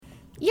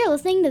You're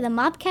listening to the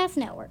Mopcast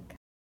Network.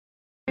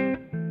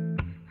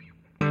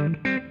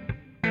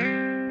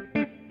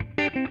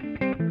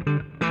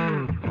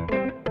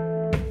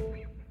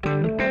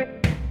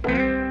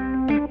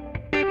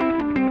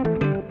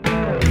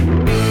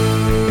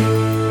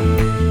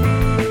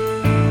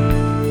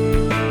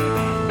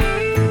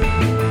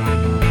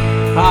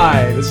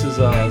 Hi, this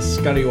is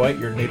Scotty White,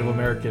 your Native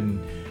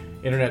American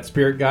Internet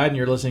Spirit Guide, and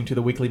you're listening to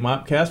the weekly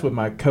Mopcast with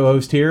my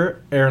co-host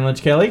here, Aaron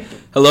Lynch Kelly.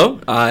 Hello,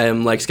 I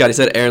am, like Scotty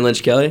said, Aaron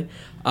Lynch Kelly.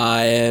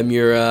 I am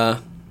you're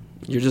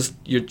just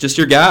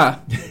your guy.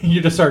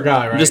 You're just our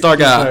guy, right? Just our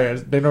guy.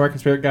 Native American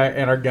Spirit Guy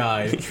and our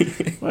guide.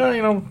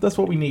 Well, that's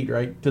what we need,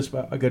 right? Just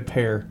a good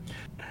pair.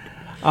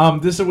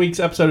 This week's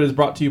episode is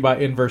brought to you by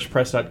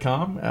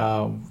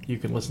InversePress.com. You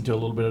can listen to a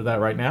little bit of that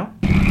right now.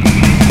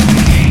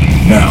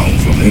 Now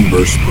from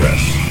Inverse Press.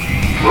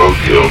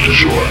 Roadkill du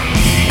jour.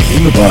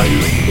 In the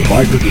bayou, the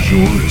biker du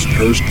jour is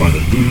cursed by the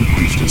voodoo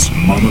priestess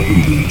Mama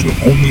Ubu to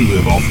only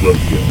live off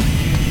roadkill.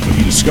 When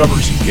he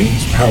discovers he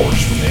gains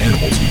powers from the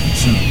animals he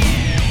consumes.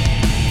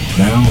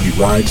 Now he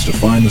rides to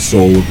find the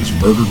soul of his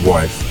murdered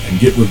wife and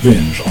get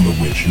revenge on the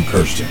witch who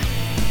cursed him.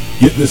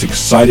 Get this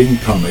exciting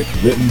comic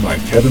written by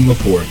Kevin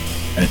Laporte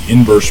at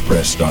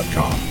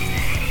InversePress.com.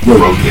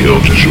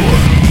 Roadkill du jour.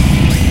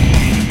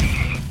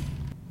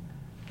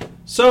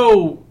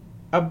 So,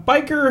 a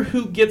biker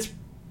who gets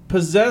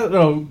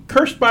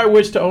cursed by a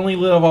witch to only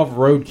live off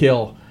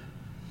roadkill.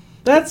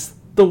 That's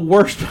the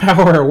worst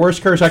power or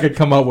worst curse I could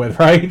come up with,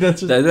 right?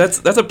 That's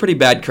a pretty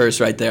bad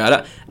curse right there.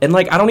 I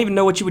don't even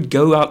know what you would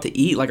go out to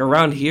eat. Like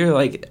around here,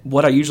 like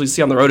what I usually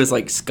see on the road is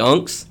like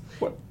skunks.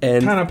 What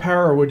kind of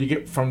power would you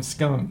get from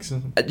skunks?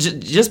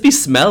 Just be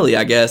smelly,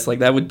 I guess. Like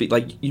that would be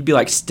like you'd be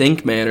like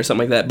Stink Man or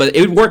something like that. But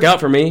it would work out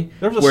for me.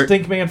 There was a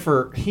Stink Man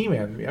for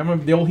He-Man. I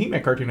remember the old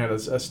He-Man cartoon had a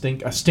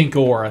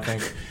stinkor, I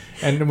think.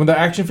 And when the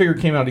action figure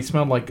came out, he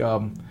smelled like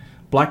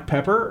black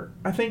pepper,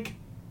 I think.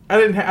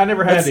 I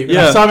never had it.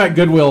 Yeah. I saw him at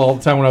Goodwill all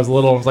the time when I was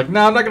little. I was like,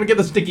 no, I'm not going to get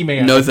the Stinky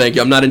Man. No, thank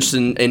you. I'm not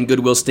interested in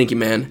Goodwill Stinky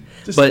Man.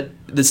 But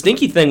the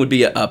Stinky thing would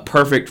be a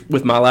perfect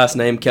with my last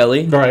name,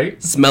 Kelly.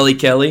 Right. Smelly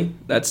Kelly.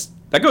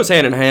 That goes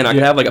hand in hand. I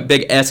could have like a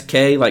big SK,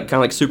 like kind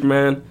of like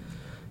Superman.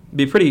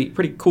 Be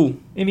pretty cool.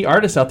 Any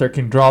artist out there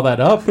can draw that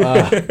up.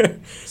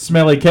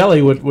 Smelly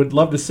Kelly would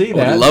love to see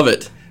that. I would love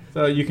it.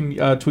 So you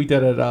can tweet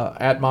that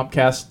at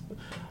Mopcast.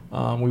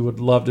 We would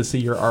love to see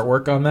your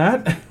artwork on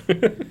that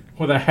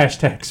with a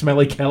hashtag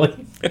Smelly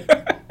Kelly.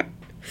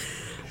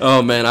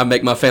 Oh man, I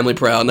make my family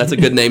proud, and that's a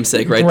good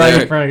namesake right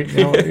there. Right.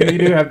 You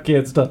do have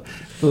kids to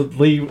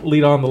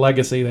lead on the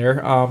legacy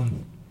there.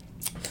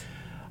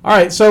 All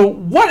right, so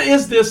what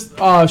is this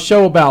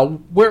show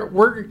about?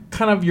 We're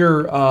kind of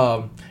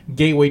your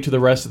gateway to the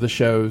rest of the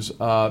shows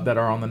that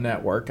are on the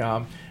network.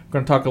 We're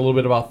going to talk a little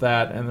bit about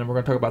that, and then we're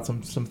going to talk about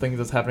some things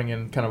that's happening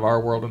in kind of our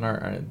world and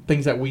our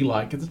things that we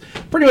like. It's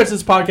pretty much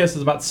this podcast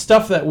is about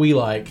stuff that we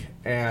like,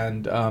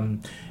 and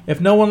if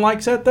no one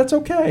likes it, that's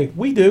okay.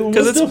 We do.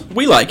 Because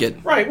we like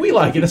it. Right, we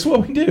like it. That's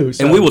what we do.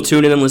 So. And we will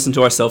tune in and listen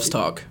to ourselves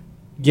talk.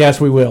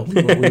 Yes, we will.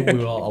 We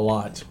will a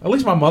lot. At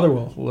least my mother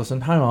will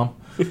listen. Hi, Mom.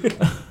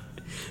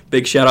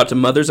 Big shout out to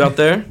mothers out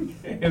there.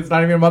 It's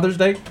not even Mother's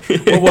Day.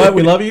 Well, what?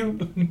 We love you.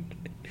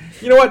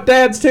 You know what?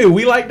 Dads too.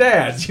 We like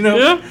dads.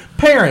 Yeah.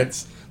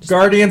 Parents,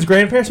 guardians,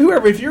 grandparents,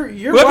 whoever. If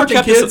you're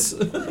watching kids,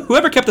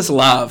 whoever kept us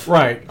alive.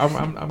 Right.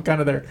 I'm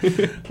kind of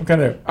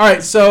there. All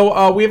right.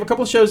 So we have a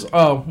couple of shows.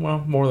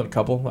 Well, more than a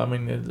couple. I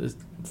mean, it's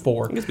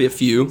 4. I guess be a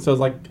few. So it's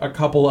like a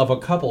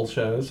couple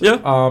shows. Yeah.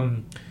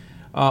 On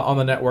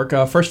the network.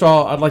 First of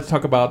all, I'd like to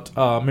talk about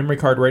Memory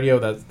Card Radio.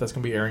 That's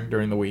going to be airing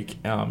during the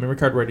week. Memory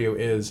Card Radio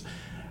is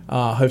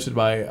hosted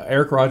by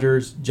Eric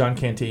Rogers, John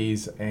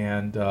Canties,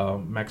 and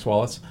Max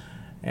Wallace.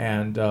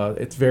 And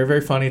it's very, very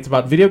funny. It's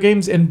about video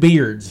games and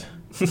beards.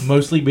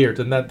 Mostly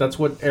beards. And that's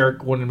what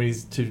Eric wanted me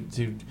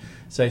to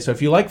say. So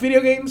if you like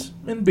video games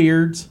and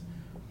beards,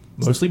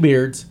 mostly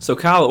beards. So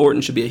Kyle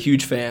Orton should be a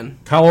huge fan.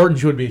 Kyle Orton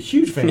should be a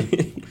huge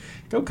fan.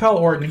 Go Kyle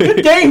Orton.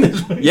 Good game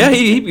this week. Yeah,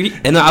 he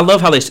and I love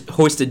how they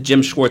hoisted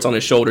Jim Schwartz on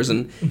his shoulders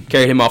and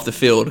carried him off the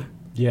field.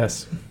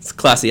 Yes. It's a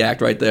classy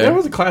act right there. That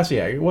was a classy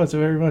act. It was,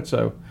 very much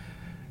so.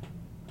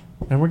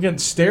 And we're getting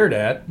stared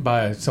at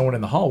by someone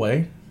in the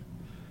hallway.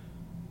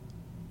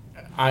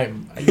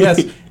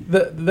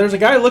 There's a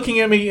guy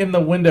looking at me in the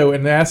window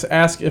and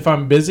ask if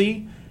I'm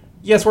busy.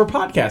 Yes, we're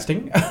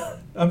podcasting.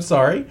 I'm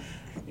sorry.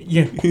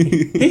 Yeah,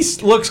 he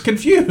looks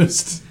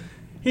confused.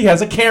 He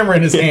has a camera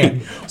in his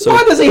hand. So,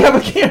 why does he have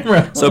a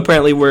camera? So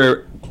apparently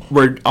we're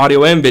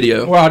audio and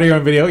video. We're audio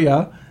and video,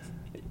 yeah.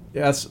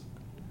 Yes.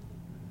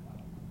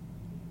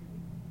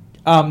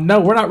 No,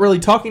 we're not really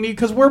talking to you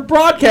because we're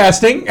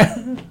broadcasting.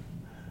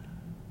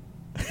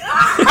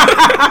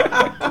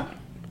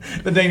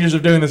 The dangers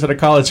of doing this at a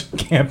college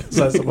campus,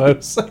 I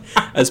suppose.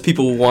 As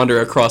people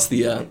wander across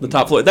the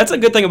top floor. That's a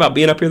good thing about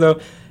being up here, though.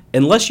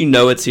 Unless you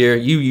know it's here,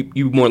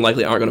 you more than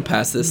likely aren't going to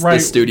pass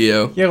this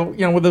studio.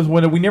 Yeah, with this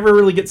window, we never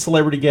really get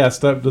celebrity guests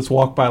that just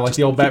walk by like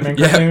the old Batman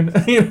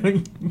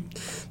cartoon.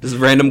 Just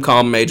random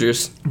comm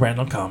majors.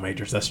 Random comm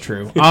majors, that's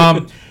true.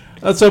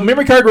 So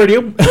Memory Card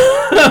Radio,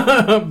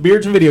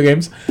 Beards and Video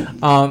Games.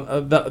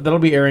 That'll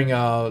be airing,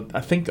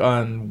 I think,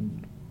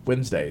 on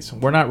Wednesdays.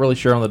 We're not really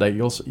sure on the date.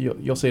 You'll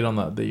see it on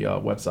the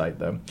website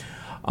though.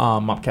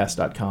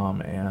 Mopcast.com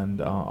and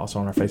also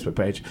on our Facebook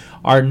page.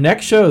 Our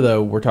next show,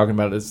 though, we're talking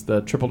about is the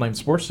Triple Name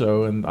Sports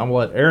Show, and I'm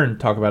going to let Aaron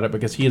talk about it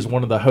because he is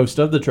one of the hosts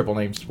of the Triple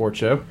Name Sports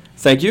Show.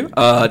 Thank you.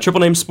 Triple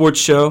Name Sports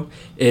Show.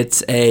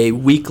 It's a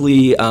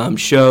weekly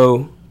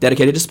show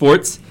dedicated to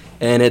sports,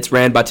 and it's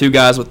ran by two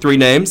guys with three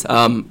names.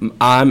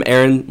 I'm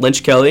Aaron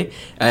Lynch Kelly,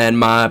 and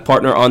my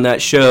partner on that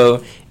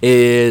show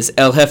is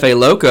El Jefe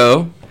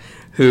Loco,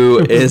 who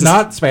is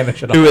not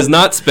Spanish at all. Who is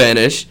not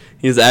Spanish.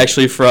 He's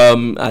actually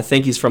from, I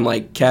think he's from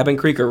like Cabin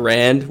Creek or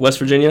Rand, West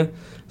Virginia.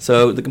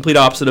 So the complete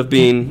opposite of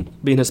being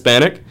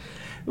Hispanic.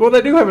 Well,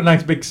 they do have a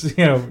nice big,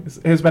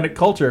 Hispanic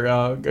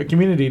culture,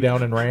 community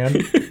down in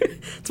Rand.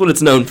 That's what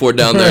it's known for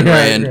down there in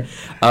Rand.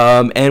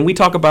 And we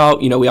talk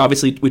about,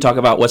 we talk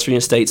about West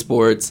Virginia State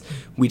sports.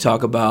 We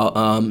talk about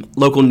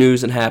local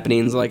news and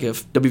happenings, like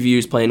if WVU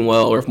is playing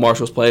well or if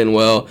Marshall's playing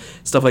well,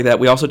 stuff like that.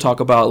 We also talk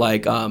about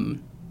like,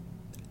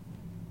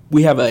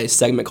 we have a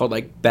segment called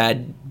like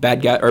bad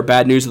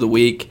news of the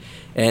week,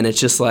 and it's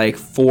just like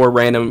four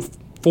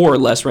or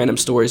less random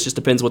stories. Just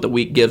depends what the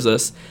week gives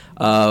us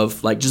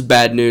of like just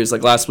bad news.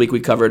 Like last week we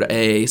covered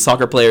a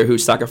soccer player who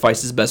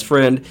sacrificed his best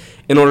friend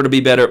in order to be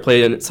better at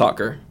playing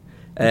soccer.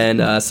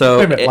 And so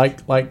wait a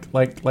minute,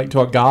 like to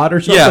a god or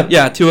something?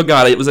 Yeah, to a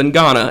god. It was in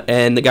Ghana,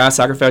 and the guy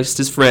sacrificed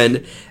his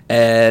friend,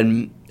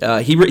 and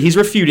he's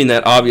refuting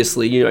that.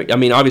 Obviously,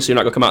 obviously you're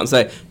not gonna come out and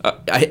say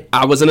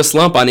I was in a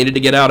slump. I needed to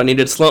get out. I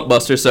needed a slump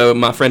buster, so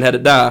my friend had to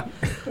die.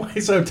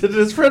 So did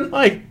his friend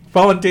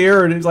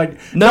volunteer, and he's like,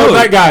 no,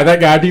 that guy,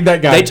 I need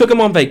that guy. They took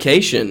him on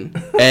vacation,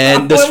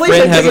 and this well,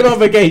 friend hasn't on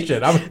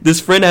vacation. This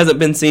friend hasn't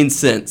been seen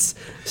since.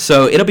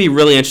 So it'll be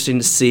really interesting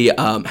to see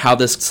how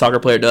this soccer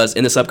player does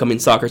in this upcoming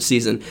soccer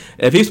season.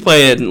 If he's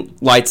playing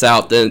lights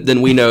out,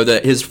 then we know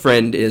that his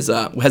friend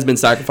has been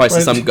sacrificed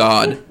to some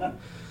god.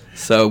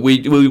 So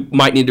we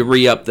might need to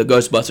re-up the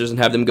Ghostbusters and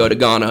have them go to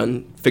Ghana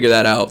and figure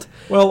that out.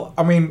 Well,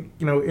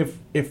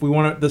 if we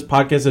want this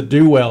podcast to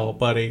do well,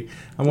 buddy,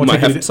 You might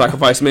have to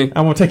sacrifice me.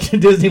 I'm going to take you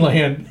to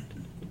Disneyland.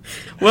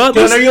 Well,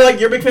 I know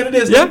you're a big fan of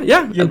Disney.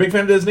 Yeah. You're a big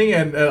fan of Disney,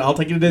 and I'll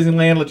take you to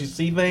Disneyland, let you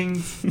see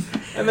things,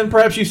 and then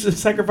perhaps you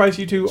sacrifice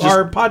you to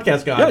our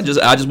podcast god. Yeah,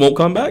 I just won't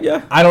come back.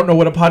 Yeah. I don't know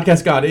what a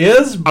podcast god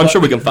is. I'm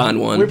sure we can find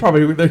one. We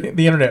probably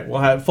the internet will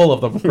have full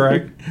of them,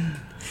 correct?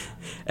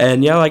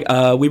 And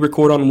we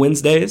record on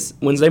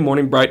Wednesday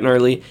morning, bright and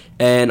early,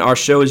 and our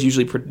show is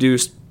usually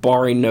produced,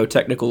 barring no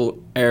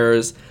technical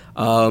errors.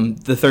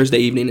 The Thursday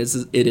evening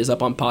it is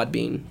up on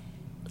Podbean.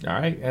 All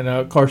right, and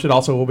of course it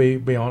also will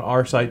be on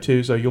our site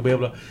too, so you'll be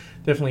able to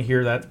definitely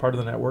hear that. It's part of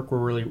the network. We're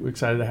really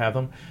excited to have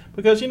them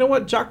because you know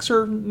what, jocks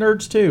are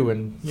nerds too,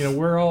 and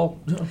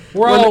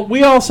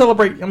we all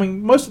celebrate. I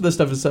mean, most of this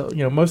stuff is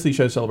most of these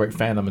shows celebrate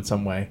fandom in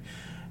some way.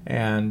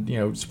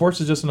 And sports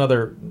is just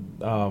another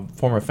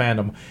form of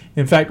fandom.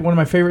 In fact, one of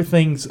my favorite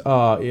things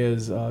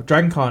is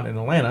Dragon Con in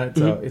Atlanta.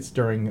 It's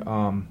during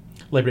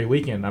Labor Day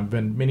weekend. I've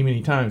been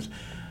many times.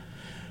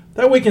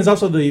 That weekend is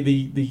also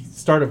the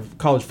start of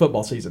college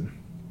football season,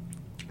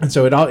 and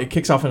so it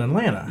kicks off in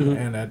Atlanta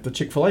and at the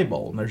Chick-fil-A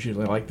Bowl. And there's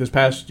usually this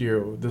past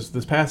year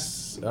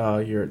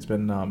it's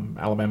been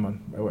Alabama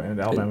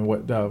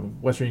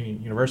West Virginia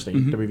University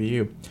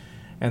WVU.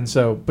 And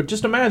so, but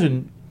just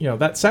imagine,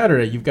 that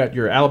Saturday you've got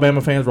your Alabama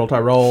fans, Roll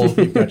Tide Roll,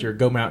 you've got your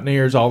Go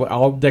Mountaineers,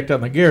 all decked out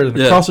in the gear. And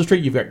across the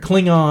street you've got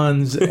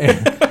Klingons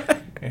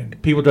and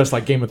people dressed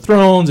like Game of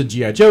Thrones and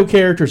G.I. Joe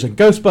characters and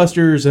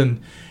Ghostbusters. And,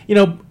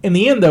 in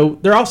the end, though,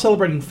 they're all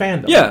celebrating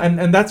fandom. Yeah.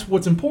 And that's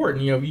what's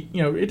important.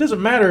 It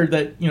doesn't matter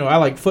that, I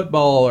like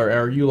football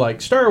or you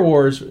like Star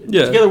Wars.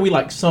 Yeah. Together we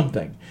like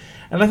something.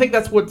 And I think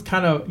that's what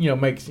kind of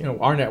makes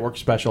our network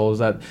special is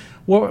that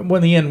when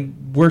in the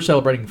end we're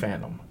celebrating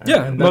fandom.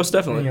 And most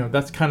definitely.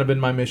 That's kind of been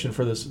my mission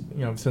for this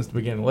since the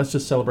beginning. Let's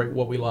just celebrate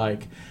what we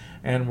like,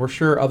 and we're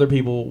sure other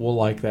people will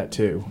like that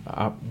too.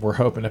 We're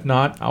hoping. If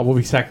not, I will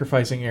be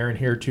sacrificing Aaron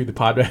here to the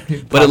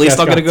podcast. But at least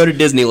I'm going to go to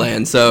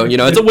Disneyland, so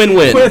it's a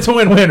win-win. It's a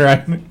win-win,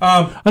 right?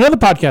 Another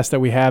podcast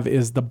that we have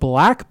is the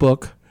Black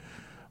Book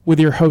with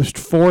your host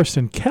Forrest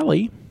and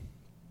Kelly.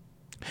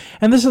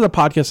 And this is a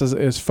podcast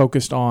is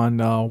focused on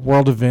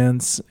world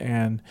events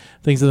and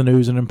things of the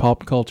news and in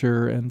pop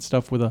culture and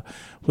stuff with a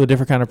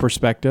different kind of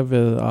perspective.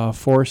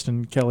 Forrest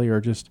and Kelly are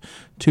just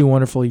two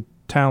wonderfully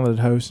talented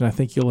hosts, and I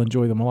think you'll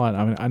enjoy them a lot.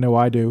 I mean, I know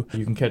I do.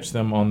 You can catch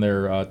them on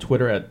their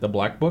Twitter at the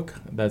Black Book.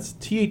 That's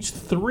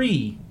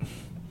TH3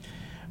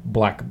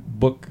 Black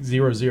Book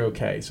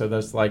 00K. So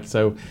that's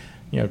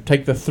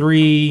take the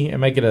 3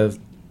 and make it an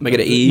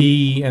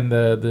E, and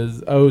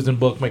the O's in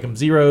book make them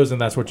zeros,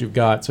 and that's what you've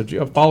got. So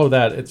follow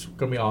that; it's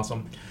going to be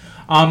awesome.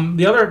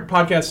 The other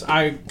podcast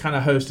I kind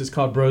of host is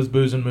called Bros,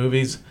 Booze, and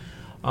Movies.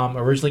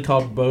 Originally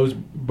called Bows.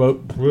 Like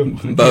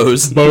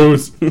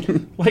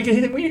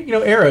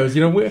arrows.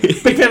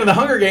 Big fan of the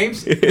Hunger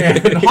Games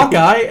and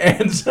Hawkeye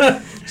and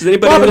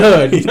Robin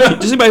Hood. Just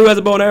anybody who has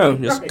a bow and arrow,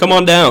 just come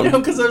on down.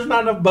 Because there's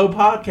not enough bow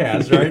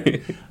podcasts,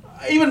 right?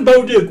 Even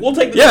Bo Duke. We'll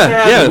take the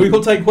Yeah. We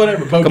will take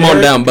whatever. Bo Come Derek.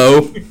 on down,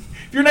 Bo.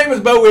 If your name is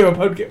Bo, we have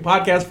a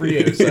podcast for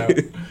you. So,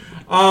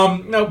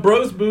 no,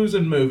 Bros, Booze,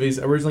 and Movies.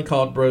 Originally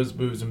called Bros,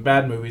 Booze, and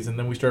Bad Movies, and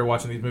then we started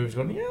watching these movies,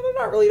 going, yeah, they're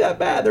not really that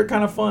bad. They're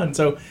kind of fun.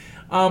 So,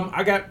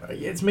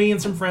 it's me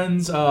and some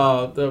friends.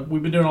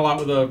 We've been doing a lot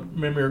with the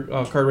Memory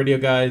Card Radio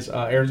guys.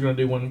 Aaron's going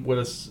to do one with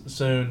us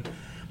soon.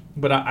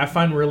 But I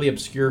find really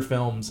obscure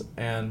films,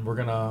 and we're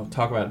going to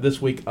talk about it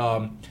this week.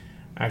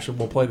 Actually,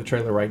 we'll play the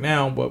trailer right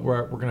now, but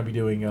we're going to be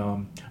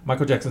doing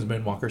Michael Jackson's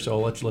Moonwalker, so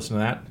I'll let you listen to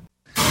that.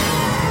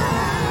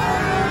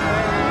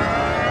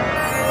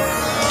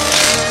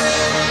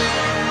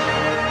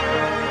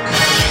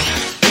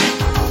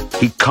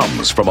 He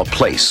comes from a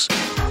place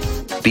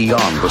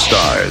beyond the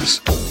stars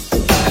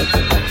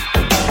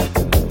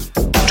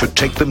to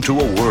take them to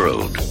a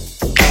world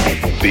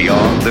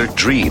beyond their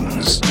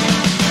dreams.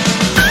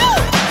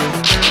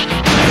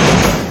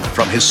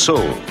 From his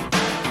soul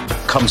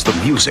comes the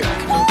music.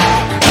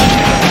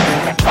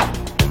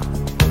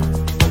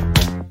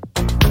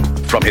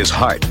 From his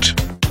heart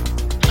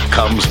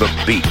comes the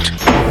beat.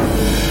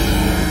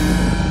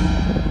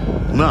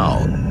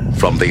 Now,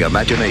 from the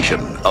imagination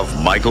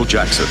of Michael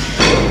Jackson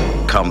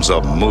comes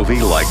a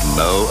movie like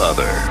no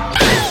other.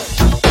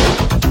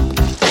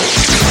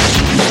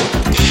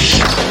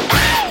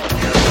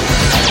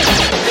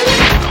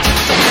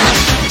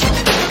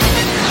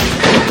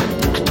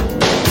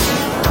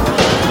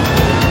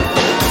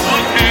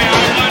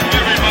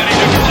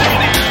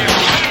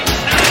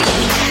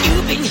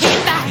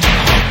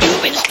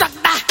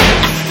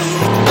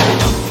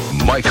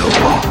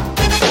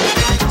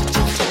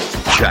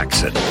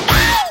 Jackson.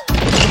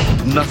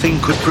 Nothing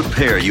could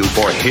prepare you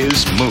for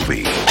his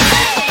movie.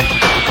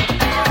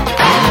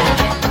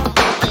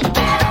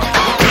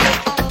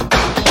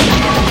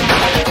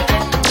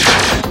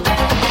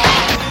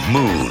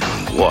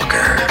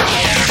 Moonwalker.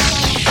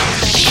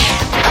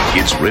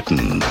 It's written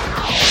in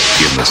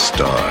the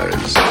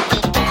stars.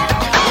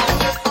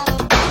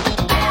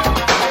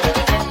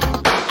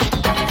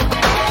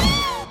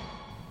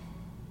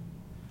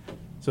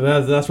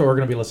 So that's what we're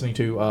going to be listening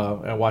to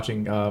and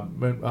watching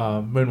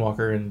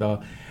Moonwalker. And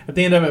at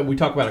the end of it, we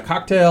talk about a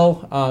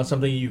cocktail,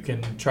 something you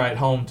can try at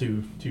home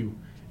to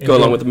go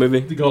along with the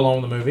movie. To go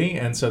along with the movie,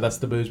 and so that's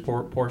the booze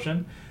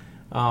portion.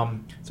 So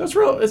it's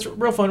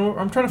real fun.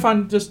 I'm trying to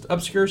find just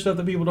obscure stuff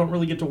that people don't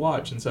really get to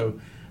watch, and so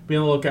be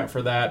on the lookout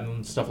for that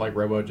and stuff like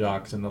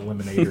RoboJocks and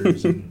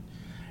Eliminators. And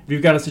if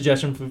you've got a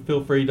suggestion,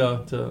 feel free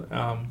to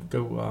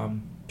go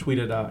tweet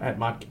it at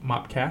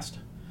Mopcast.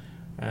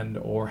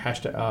 Or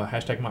hashtag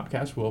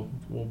Mopcast.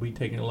 We'll be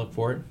taking a look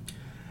for it,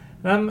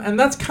 and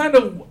that's kind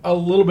of a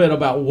little bit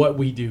about what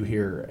we do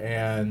here.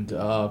 And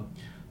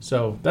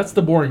so that's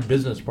the boring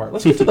business part.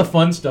 Let's get to the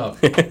fun stuff.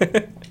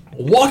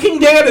 Walking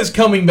Dead is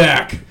coming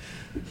back.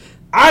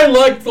 I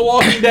like The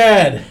Walking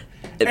Dead.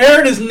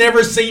 Aaron has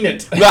never seen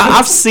it. Well,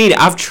 I've seen it.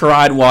 I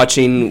tried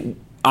watching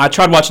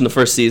the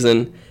first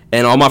season,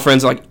 and all my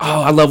friends are like,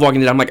 "Oh, I love Walking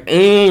Dead." I'm like,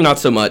 not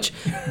so much.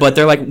 But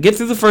they're like, "Get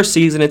through the first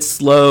season. It's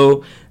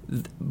slow."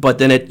 But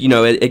then it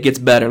gets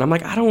better, and I'm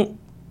like, I don't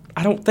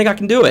think I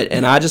can do it,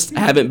 and I just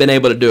haven't been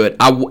able to do it.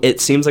 It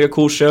seems like a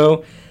cool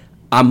show.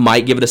 I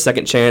might give it a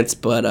second chance,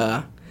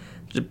 but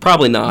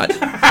probably not.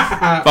 If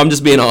I'm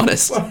just being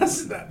honest. Well,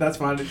 that's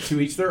fine. To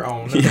each their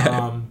own.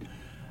 Yeah.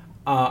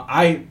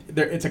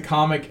 It's a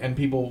comic, and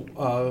people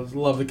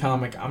love the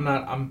comic.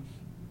 I'm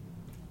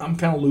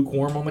kind of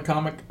lukewarm on the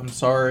comic. I'm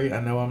sorry. I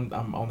know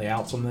I'm on the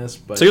outs on this,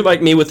 but so you're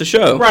like me with the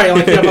show, right?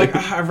 Like I'm like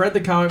I've read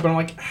the comic, but I'm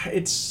like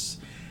it's.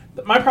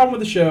 My problem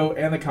with the show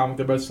and the comic,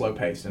 they're both slow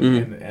paced,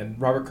 and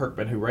Robert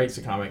Kirkman, who writes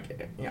the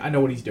comic, I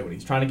know what he's doing.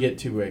 He's trying to get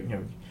to a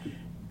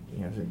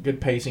good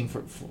pacing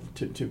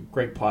to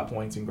great plot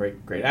points and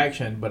great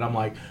action. But I'm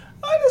like,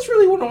 I just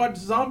really want to watch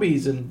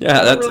zombies, and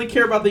I don't really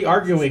care about the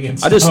arguing and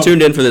stuff. I just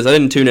tuned in for this. I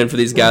didn't tune in for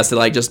these guys to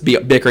like just be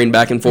bickering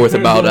back and forth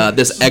about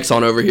this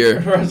Exxon over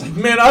here. I was like,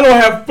 man, I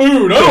don't have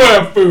food.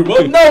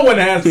 Well, no one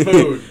has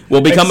food.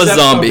 Well, become a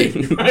zombie.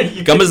 Right?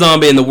 Become a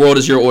zombie, and the world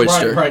is your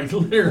oyster. Right,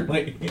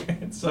 literally.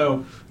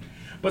 So.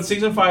 But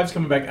season 5 is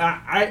coming back.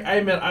 I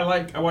admit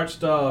I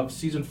watched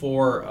season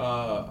 4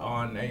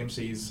 on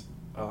AMC's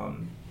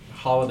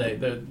holiday.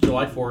 The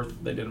July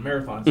 4th they did a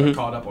marathon, so I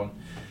caught up on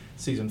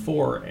season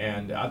 4,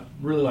 and I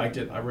really liked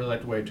it. I really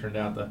liked the way it turned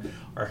out.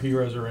 Our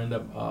heroes are end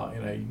up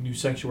in a new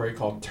sanctuary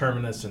called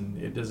Terminus,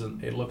 and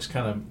it looks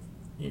kind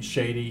of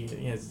shady.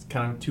 It's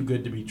kind of too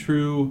good to be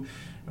true,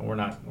 and we're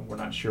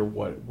not sure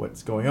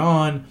what's going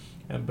on.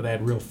 But they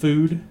had real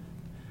food.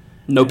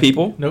 No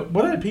people? No,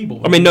 well, they had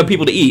people. I mean, no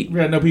people to eat. We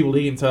had no people to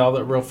eat and all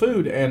that real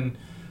food. And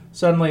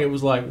suddenly it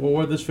was like, well,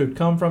 where did this food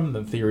come from? And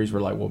the theories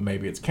were like, well,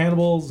 maybe it's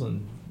cannibals.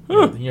 And,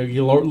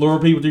 you lure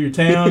people to your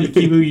town, you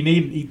keep who you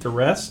need, and eat the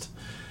rest.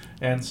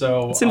 And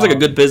so... It seems like a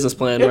good business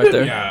plan right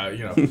there.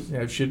 Yeah,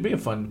 it should be a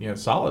fun,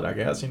 solid, I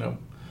guess.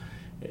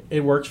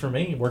 It works for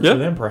me. It works for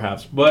them,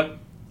 perhaps. But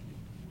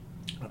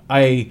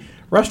a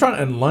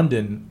restaurant in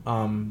London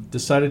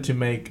decided to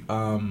make...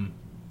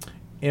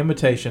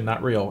 imitation,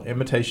 not real,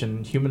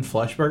 imitation human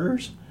flesh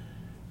burgers.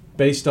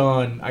 based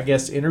on, I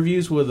guess,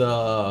 interviews with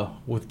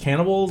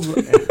cannibals.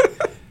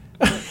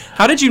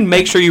 How did you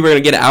make sure you were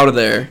going to get out of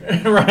there?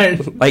 Right.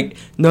 Like,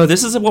 no,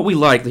 this isn't what we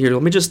like. Here,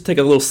 let me just take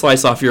a little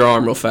slice off your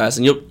arm real fast,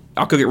 and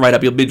I'll cook it right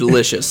up. You'll be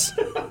delicious.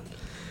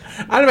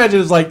 I'd imagine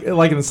it's like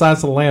in the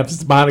Silence of the Lambs.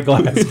 It's behind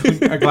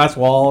a glass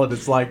wall, and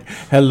it's like,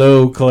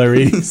 "Hello,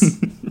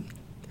 Clarice.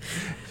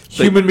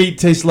 Human meat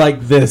tastes like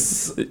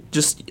this."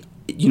 Just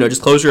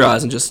close your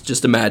eyes and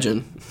just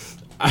imagine.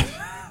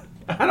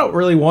 I don't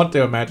really want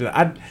to imagine.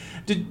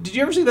 Did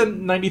you ever see the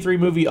 '93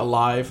 movie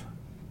Alive?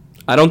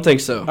 I don't think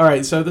so. All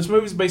right, so this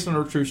movie is based on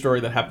a true story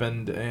that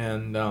happened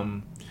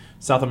in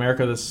South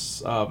America.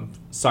 This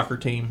soccer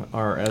team,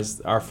 or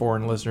as our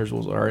foreign listeners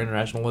our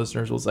international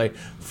listeners will say,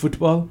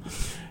 football,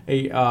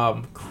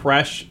 a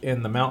crash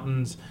in the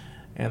mountains,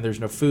 and there's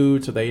no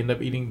food, so they end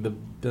up eating the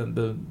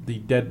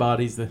dead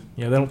bodies. They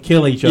don't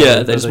kill each other.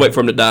 Yeah, they just wait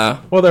for them to die.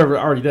 Well, they're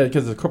already dead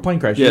because of the plane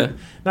crash. Yeah,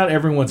 not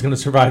everyone's going to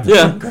survive the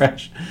plane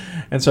crash,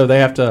 and so they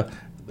have to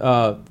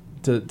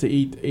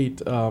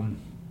eat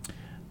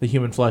the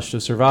human flesh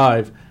to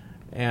survive.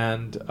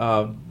 And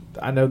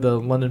I know the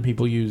London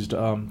people used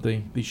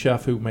the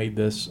chef who made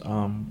this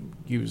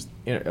used.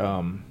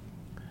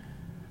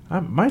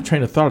 My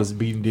train of thought is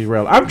being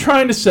derailed. I'm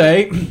trying to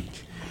say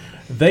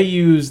they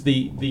use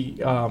the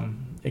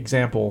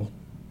example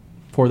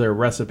for their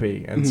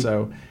recipe, and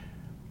so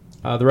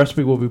the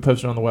recipe will be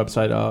posted on the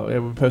website. It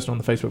will be posted on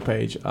the Facebook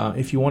page.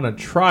 If you want to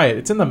try it,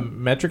 it's in the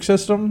metric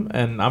system,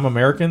 and I'm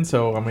American,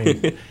 so I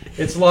mean,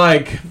 it's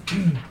like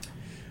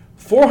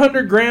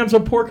 400 grams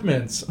of pork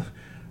mince,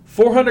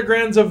 400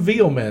 grams of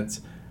veal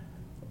mince,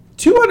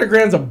 200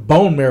 grams of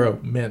bone marrow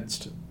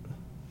minced.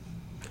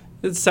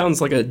 It sounds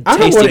like a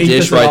tasty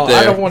dish right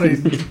there. I don't want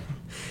to.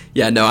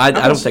 Yeah, no, I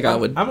don't think I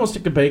would. I'm gonna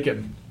stick to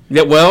bacon.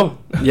 Yeah, well,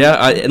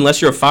 yeah,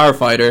 unless you're a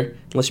firefighter,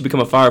 unless you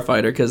become a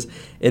firefighter, because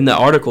in the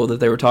article that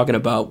they were talking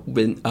about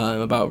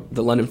about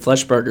the London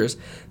Flesh Burgers,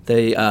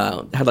 they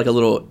had like a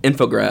little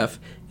infograph,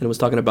 and it was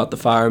talking about the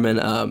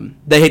firemen.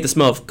 They hate the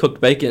smell of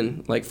cooked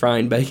bacon, like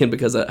frying bacon,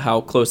 because of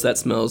how close that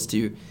smells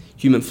to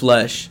human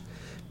flesh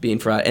being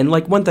fried. And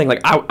like one thing,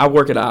 like I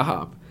work at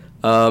IHOP,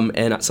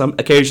 and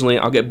occasionally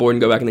I'll get bored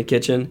and go back in the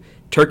kitchen.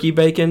 Turkey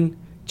bacon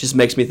just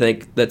makes me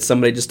think that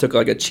somebody just took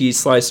like a cheese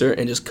slicer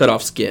and just cut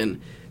off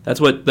skin. That's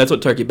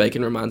what turkey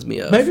bacon reminds me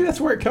of. Maybe that's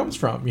where it comes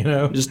from,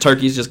 Just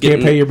turkeys just getting...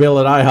 Can't pay your bill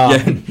at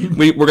IHOP.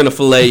 Yeah, we're going to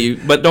fillet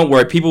you. But don't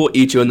worry, people will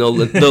eat you and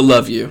they'll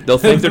love you. They'll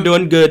think they're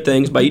doing good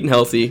things by eating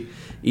healthy,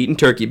 eating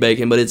turkey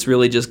bacon, but it's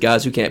really just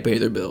guys who can't pay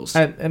their bills.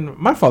 And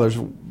my father's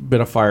been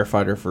a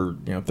firefighter for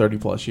 30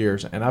 plus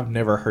years, and I've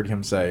never heard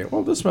him say,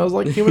 "Well, this smells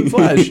like human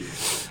flesh."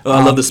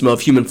 I love the smell of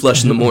human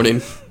flesh in the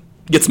morning.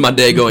 Gets my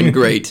day going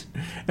great.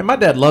 And my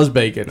dad loves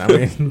bacon. I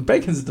mean,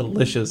 bacon's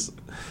delicious.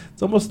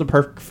 It's almost the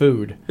perfect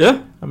food.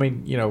 Yeah. I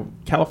mean,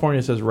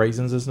 California says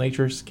raisins is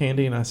nature's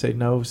candy, and I say,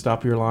 no,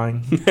 stop your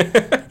lying.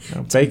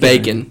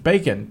 Bacon.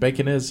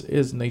 Bacon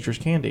is nature's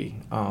candy,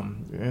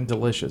 and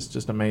delicious,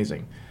 just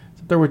amazing.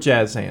 There were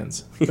jazz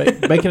hands.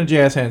 Bacon and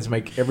jazz hands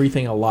make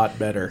everything a lot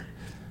better.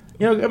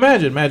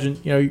 Imagine,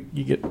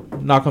 you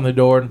get knock on the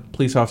door and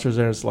police officers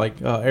there. It's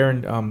like,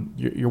 Aaron,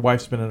 your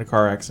wife's been in a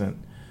car accident,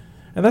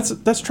 and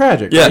that's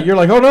tragic. Yeah. Right? You're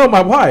like, oh no,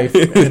 my wife,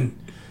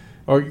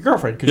 or your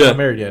girlfriend because you're not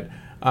married yet.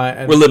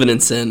 We're living in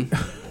sin.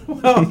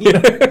 Well,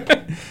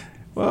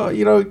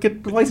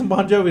 get play some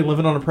Bon Jovi,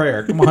 Living on a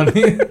Prayer. Come on,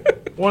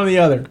 one or the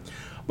other.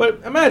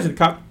 But imagine the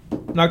cop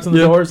knocks on the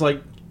door. It's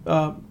like,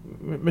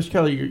 Mr.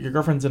 Kelly, your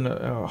girlfriend's in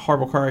a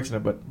horrible car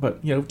accident,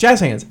 but jazz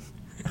hands.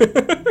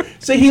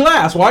 See, he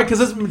laughs. Why?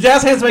 Because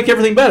jazz hands make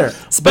everything better.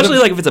 Especially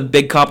like if it's a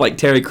big cop like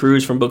Terry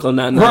Crews from Brooklyn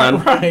Nine-Nine.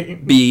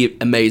 Right. Be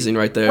amazing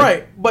right there.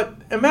 Right.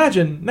 But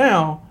imagine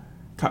now,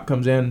 cop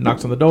comes in,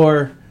 knocks on the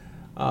door.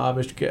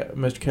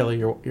 Mr. Kelly,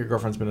 your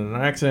girlfriend's been in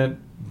an accident.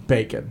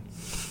 Bacon.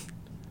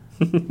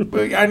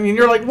 I mean,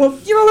 you're like, well,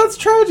 that's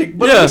tragic.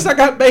 But at least I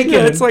got bacon.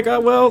 Yeah, it's like,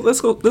 well,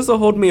 this will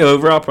hold me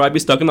over. I'll probably be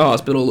stuck in the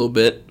hospital a little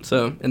bit.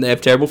 So, and they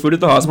have terrible food at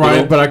the hospital.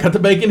 Right, but I got the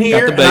bacon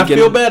here, and I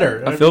feel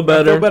better. I feel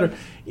better.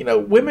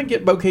 Women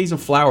get bouquets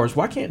of flowers.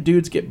 Why can't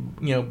dudes get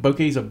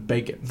bouquets of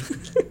bacon?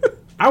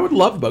 I would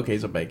love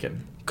bouquets of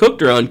bacon.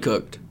 Cooked or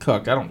uncooked?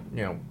 Cooked. I don't,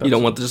 You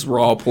don't want this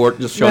raw pork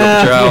just showing up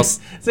at your house.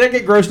 See, I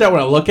get grossed out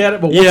when I look at it,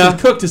 but once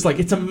it's cooked, it's like,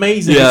 it's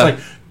amazing. Yeah. It's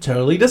like,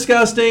 totally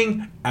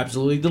disgusting,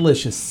 absolutely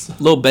delicious.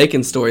 Little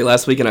bacon story.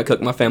 Last weekend, I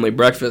cooked my family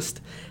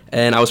breakfast,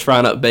 and I was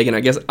frying up bacon.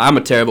 I guess I'm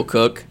a terrible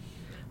cook.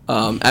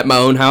 At my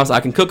own house, I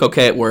can cook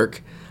okay at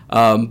work.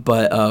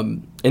 But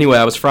anyway,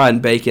 I was frying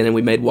bacon, and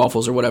we made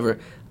waffles or whatever.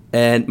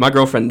 And my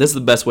girlfriend, this is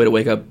the best way to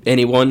wake up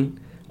anyone.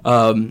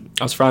 I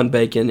was frying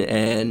bacon,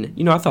 and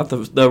I thought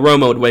the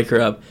aroma would wake her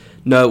up.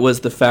 No, it was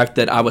the fact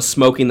that I was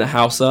smoking the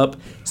house up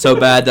so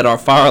bad that our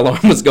fire alarm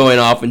was going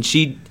off, and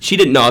she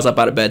didn't know I was up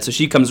out of bed, so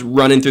she comes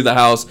running through the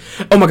house.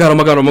 Oh my god!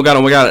 And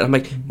I'm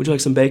like, would you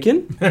like some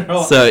bacon?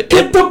 So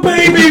get the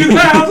baby! The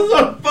house is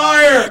on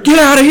fire! Get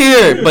out of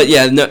here! But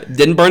yeah, no,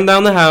 didn't burn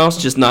down the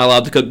house. Just not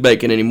allowed to cook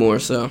bacon anymore.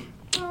 So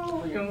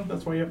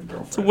that's why you have a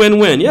girlfriend. It's a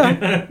win-win.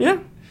 Yeah, yeah.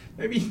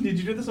 Maybe did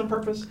you do this on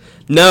purpose?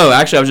 No,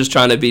 actually, I was just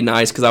trying to be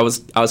nice because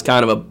I was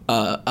kind of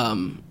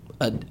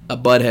a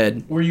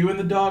butthead. Were you in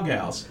the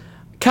doghouse?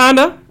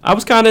 Kinda. I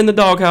was kinda in the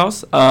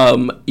doghouse.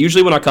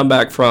 Usually when I come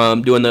back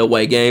from doing the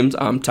away games,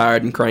 I'm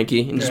tired and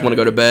cranky and just want to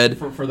go to bed.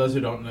 For those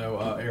who don't know,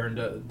 Aaron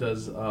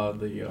does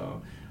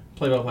the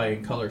play-by-play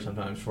in color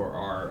sometimes for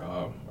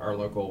our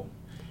local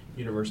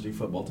university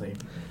football team.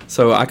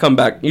 So I come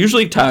back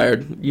usually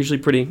tired, usually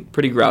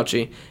pretty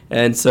grouchy,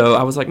 and so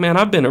I was like, man,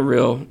 I've been a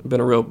real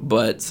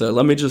butt. So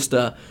let me just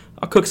I'll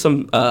cook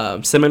some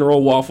cinnamon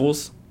roll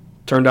waffles.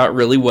 Turned out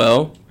really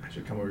well. I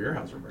should come over to your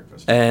house for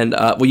breakfast. And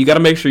well, you got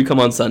to make sure you come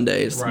on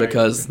Sundays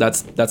because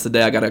okay. that's the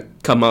day I got to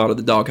come out of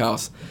the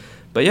doghouse.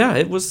 But yeah,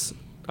 it was.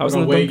 I was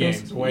in the away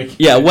doghouse. games.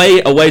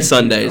 Away away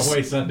Sundays.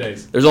 Away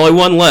Sundays. There's only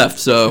one left,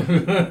 so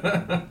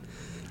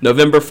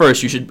November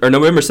 1st,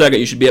 November 2nd,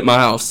 you should be at my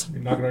house.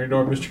 You're knocking on your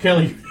door, Mr.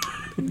 Kelly.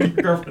 Your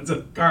girlfriend's in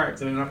a car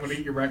accident. I'm going to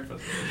eat your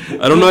breakfast.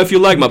 I don't know if you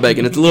like my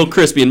bacon. It's a little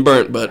crispy and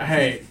burnt, but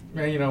hey,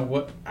 man, you know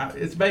what?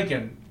 It's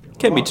bacon.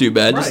 Can't be too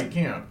bad. Right?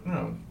 Can't.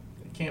 No,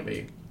 it can't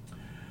be.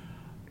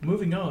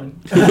 Moving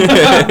on.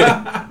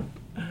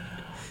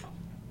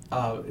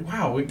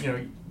 Wow,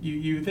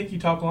 you think you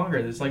talk longer.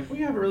 It's like we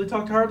haven't really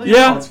talked hardly.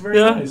 Yeah, it's very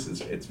nice.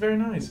 It's very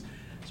nice.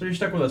 So you're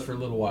stuck with us for a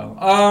little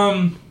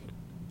while.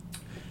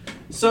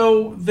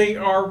 So they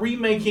are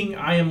remaking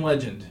I Am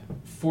Legend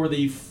for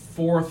the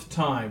 4th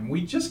time.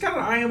 We just got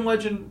an I Am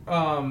Legend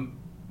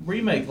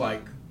remake,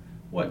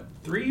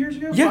 3 years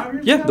ago? 5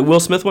 years ago? The Will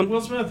Smith one. Will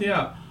Smith,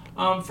 yeah.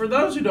 For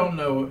those who don't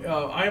know,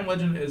 I Am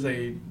Legend is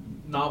a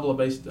novel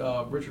based.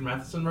 Richard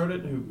Matheson wrote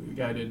it, who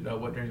guy did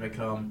What Dreams May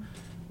Come,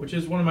 which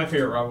is one of my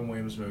favorite Robin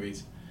Williams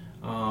movies.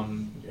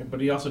 But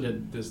he also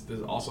did this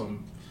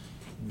awesome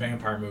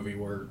vampire movie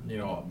where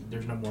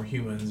there's no more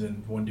humans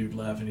and one dude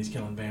left and he's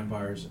killing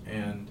vampires,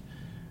 and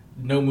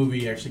no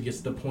movie actually gets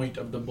to the point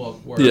of the book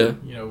where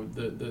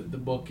the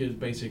book is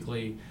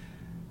basically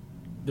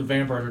the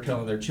vampires are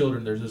telling their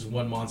children there's this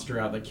one monster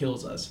out that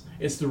kills us.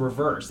 It's the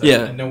reverse.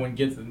 And no one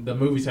gets it. The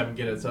movies haven't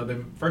get it. So they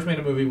first made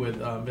a movie with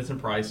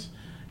Vincent Price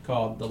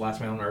called The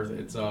Last Man on Earth.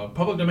 It's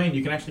public domain.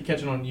 You can actually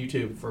catch it on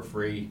YouTube for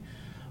free.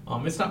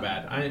 It's not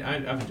bad.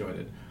 I've enjoyed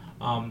it.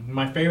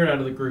 My favorite out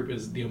of the group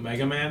is the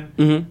Omega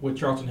Man with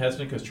Charlton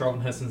Heston, because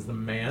Charlton Heston's the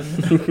man.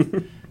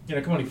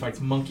 Come on, he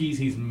fights monkeys.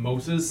 He's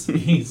Moses.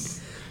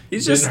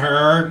 He's just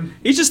her.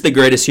 He's just the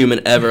greatest human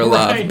ever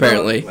alive, right,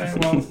 apparently.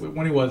 Well,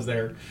 when he was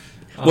there.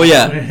 Well,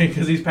 yeah,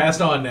 because he's passed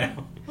on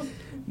now.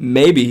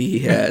 Maybe he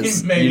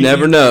has. Maybe. You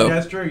never know.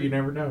 That's true. You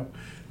never know.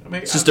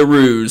 It's just a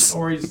ruse.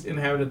 Or he's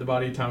inhabited the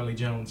body of Tommy Lee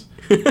Jones.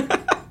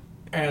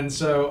 And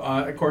so,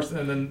 of course,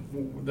 and then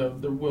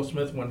the Will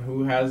Smith one,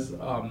 who has,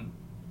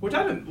 which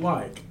I didn't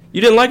like.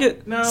 You didn't like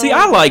it? No. See,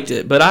 I liked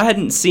it, but I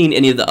hadn't seen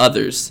any of the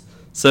others.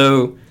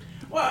 So.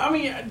 Well, I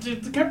mean, to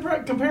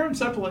compare them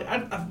separately,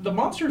 the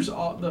monsters,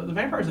 the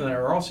vampires in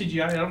there are all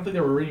CGI. I don't think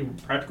they were really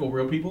practical,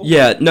 real people.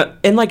 Yeah, no,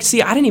 and I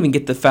didn't even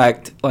get the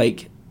fact,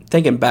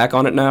 thinking back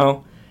on it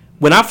now,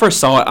 when I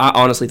first saw it, I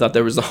honestly thought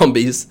they were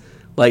zombies.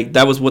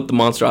 That was what the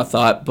monster I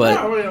thought, but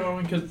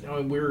because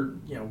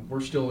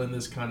we're still in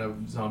this kind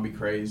of zombie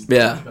craze.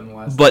 Yeah, been the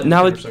last but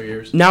now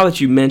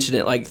that you mention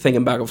it,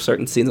 thinking back of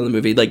certain scenes in the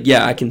movie,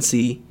 I can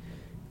see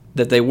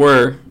that they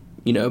were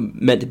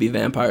meant to be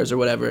vampires or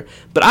whatever.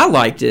 But I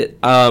liked it.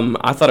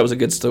 I thought it was a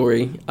good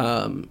story.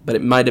 But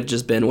it might have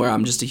just been where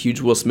I'm just a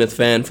huge Will Smith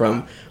fan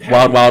from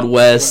Wild Wild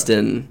West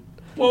and.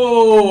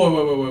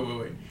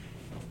 Whoa.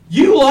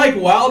 You like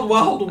Wild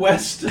Wild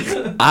West?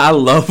 I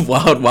love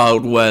Wild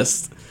Wild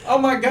West. Oh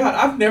my God!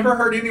 I've never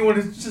heard anyone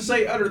just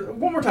say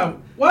one more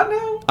time. What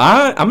now?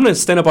 I'm gonna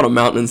stand up on a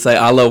mountain and say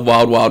I love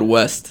Wild Wild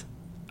West.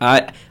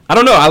 I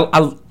don't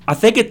know. I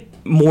think it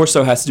more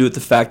so has to do with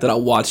the fact that I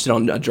watched it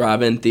on a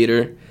drive-in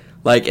theater,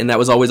 and that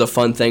was always a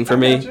fun thing for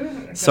me.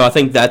 So I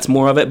think that's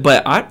more of it.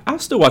 But I'll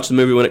still watch the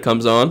movie when it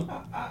comes on.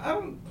 I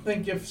don't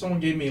think if someone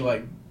gave me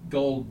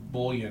gold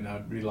bullion,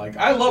 I'd be like,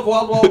 I love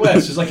Wild Wild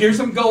West. Just here's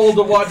some gold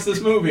to watch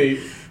this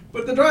movie.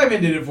 But the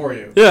drive-in did it for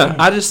you. Yeah,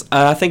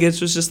 I think it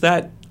was just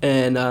that.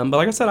 And but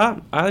like I said,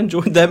 I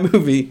enjoyed that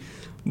movie.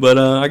 But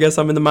I guess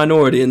I'm in the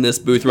minority in this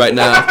booth right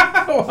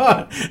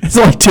now. It's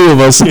like two of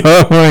us.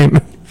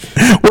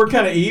 We're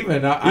kind of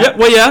even.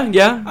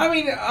 Yeah. I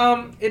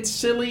mean, it's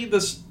silly.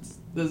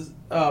 The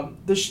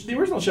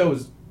original show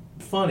was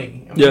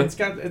funny. I mean,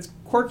 it's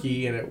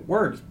quirky and it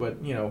works. But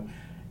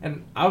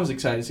and I was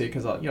excited to see it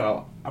because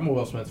I'm a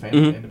Will Smith fan.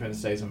 Mm-hmm.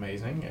 Independence Day is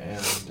amazing,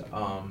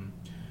 and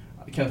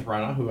Kenneth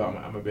Branagh, who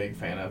I'm a big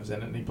fan of, is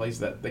in it, and he plays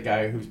the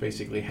guy who's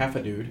basically half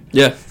a dude.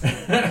 Yeah.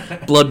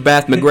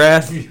 Bloodbath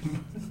McGrath.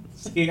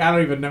 See, I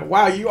don't even know.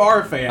 Wow, you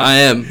are a fan. I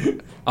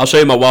am. I'll show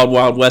you my Wild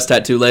Wild West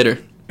tattoo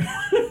later.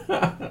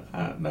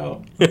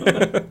 No.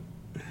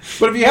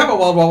 But if you have a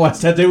Wild Wild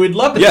West tattoo, we'd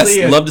love to see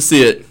it. Yes, love to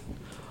see it.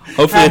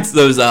 Hopefully it's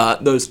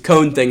those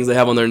cone things they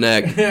have on their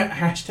neck.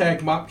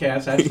 Hashtag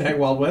Mopcast, hashtag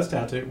Wild West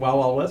tattoo, Wild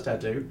Wild West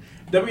tattoo.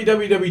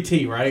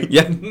 WWWT, right?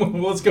 Yeah.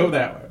 Let's go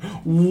that way.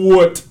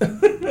 What?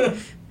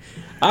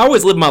 I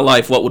always live my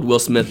life, what would Will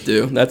Smith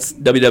do? That's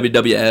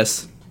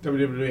WWWS.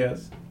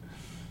 WWWS.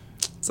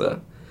 So,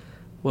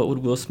 What would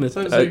Will Smith?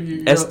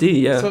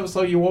 SD, yeah.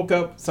 So you woke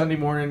up Sunday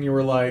morning and you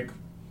were like,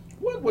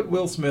 what would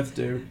Will Smith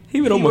do?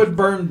 He would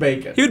burn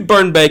bacon. He would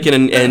burn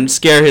bacon and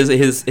scare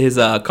his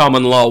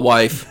common law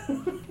wife.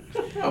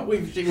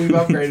 We've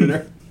upgraded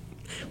her.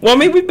 Well, I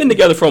mean, we've been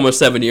together for almost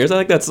 7 years. I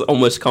think that's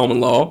almost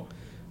common law.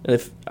 And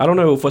I don't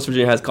know if West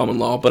Virginia has common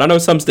law, but I know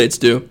some states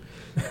do.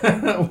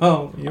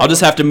 Well, I'll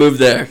just have to move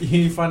there.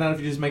 You find out if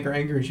you just make her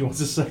angry, she wants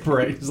to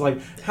separate. It's like,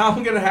 how am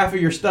I going to half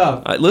of your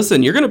stuff?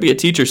 Listen, you're going to be a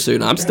teacher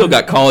soon. I'm still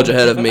got college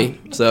ahead of me,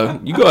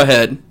 so you go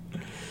ahead.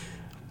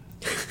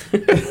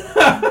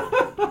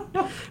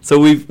 So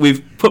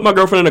we've put my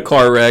girlfriend in a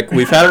car wreck.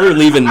 We've had her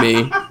leaving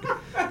me.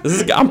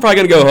 I'm probably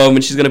going to go home,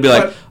 and she's going to be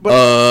like,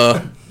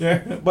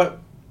 Yeah,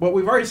 but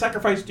we've already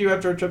sacrificed you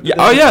after a trip to yeah,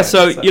 Disney. oh, yeah,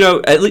 so,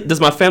 at least,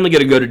 does my family get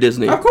to go to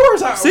Disney? Of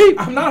course. See?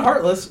 I'm not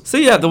heartless.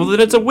 See, yeah,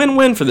 then it's a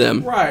win-win for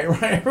them. Right.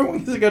 Everyone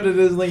gets to go to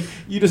Disney.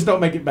 You just don't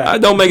make it back. I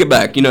don't make it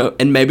back,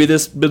 and maybe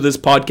this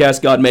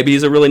podcast god, maybe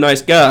he's a really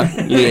nice guy.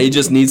 He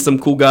just needs some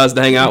cool guys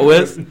to hang out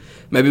with.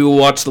 Maybe we'll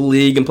watch the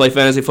league and play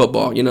fantasy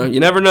football. You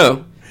never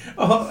know.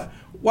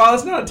 While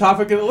it's not a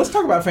topic, let's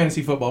talk about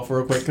fantasy football for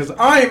real quick, because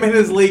I am in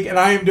his league and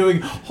I am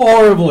doing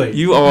horribly.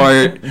 You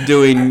are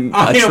doing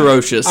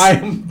atrocious.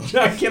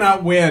 I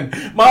cannot win.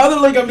 My other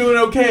league, I'm doing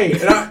okay,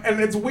 and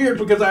it's weird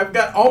because I've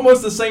got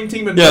almost the same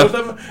team in both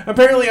of them.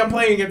 Apparently, I'm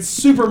playing against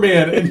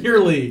Superman in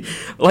your league.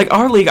 Like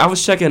our league, I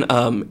was checking,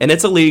 and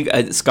it's a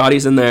league.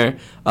 Scotty's in there.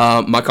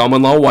 My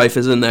common law wife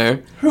is in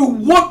there. Who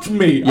whooped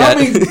me? Yeah. I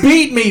mean,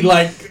 beat me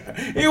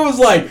it was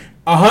like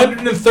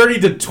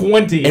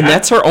 130-20. And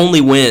that's her only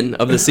win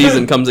of the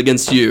season comes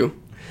against you.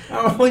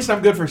 At least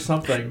I'm good for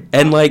something.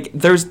 And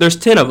there's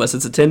 10 of us.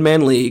 It's a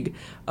 10-man league.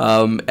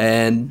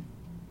 And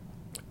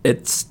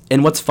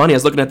what's funny, I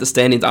was looking at the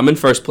standings. I'm in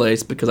first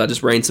place because I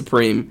just reign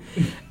supreme.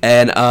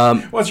 And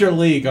what's your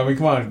league? I mean,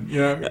 come on,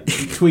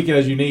 tweak it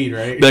as you need,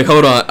 right? Like,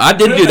 hold on, I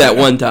did do that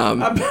one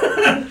time.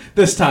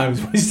 This time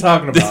is what he's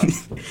talking about.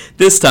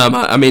 This time,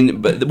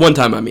 but one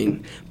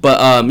time,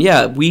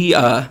 But we.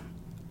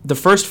 The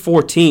first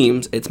 4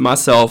 teams, it's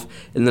myself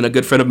and then a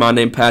good friend of mine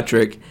named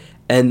Patrick,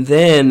 and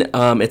then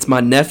it's my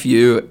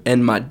nephew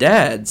and my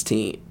dad's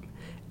team.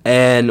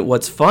 And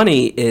what's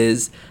funny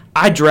is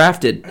I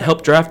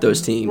helped draft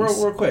those teams.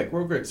 Real quick.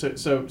 So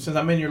since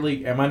I'm in your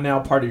league, am I now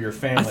part of your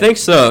family? I think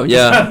so.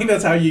 Yeah. I think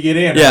that's how you get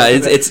in. Yeah,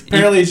 right? it's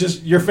apparently it's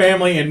just your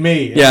family and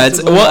me. Yeah,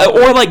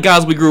 or like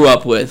guys we grew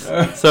up with.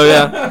 So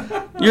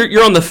yeah,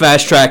 you're on the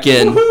fast track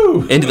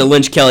into the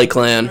Lynch Kelly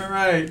clan. All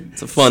right.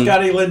 It's a fun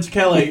Scotty Lynch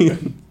Kelly.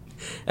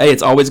 Hey,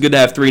 it's always good to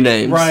have 3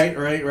 names.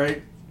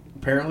 Right.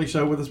 Apparently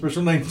so with a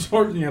special name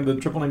sport, the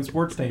triple name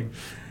sports team.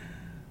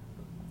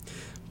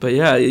 But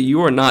yeah,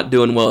 you are not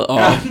doing well at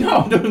all. No,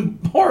 I'm doing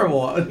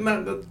horrible.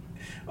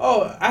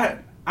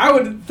 I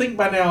would think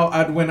by now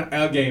I'd win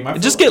a game.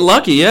 Just get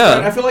lucky,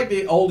 yeah. I feel like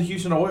the old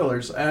Houston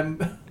Oilers, and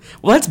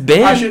well, that's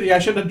big. I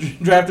shouldn't have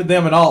drafted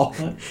them at all.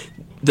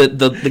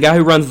 The guy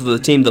who runs the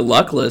team, the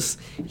Luckless,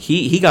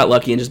 he got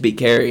lucky and just beat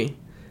Carey.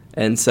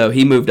 And so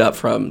he moved up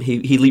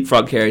he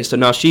leapfrogged Carey. So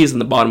now she's in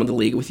the bottom of the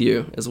league with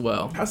you as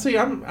well. I see.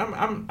 I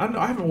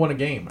haven't won a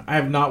game. I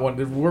have not won.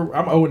 I'm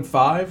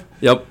 0-5.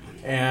 Yep.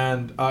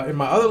 And in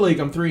my other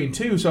league, I'm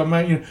 3-2. So I'm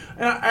and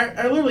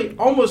I literally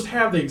almost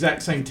have the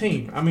exact same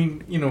team. I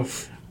mean,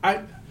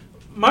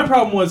 my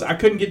problem was I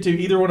couldn't get to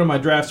either one of my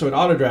drafts, so it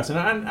auto drafts, and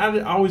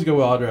I always go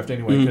with auto draft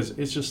anyway because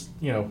it's just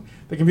the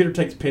computer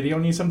takes pity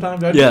on you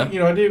sometimes. I do.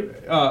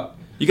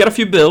 You got a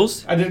few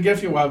bills. I did get a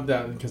few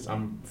because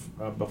I'm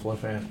a Buffalo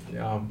fan.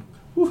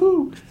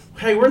 Woohoo!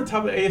 Hey, we're at the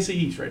top of the AFC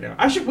East right now.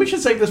 We should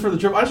save this for the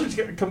triple. I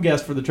should come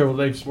guest for the Triple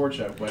Name Sports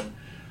Show, but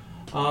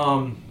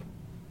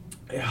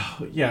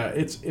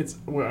it's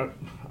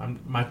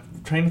my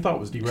train of thought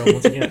was derailed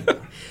once again.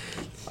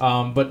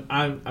 But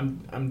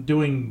I'm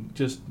doing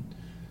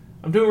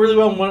really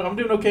well in one. I'm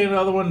doing okay in the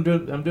other one.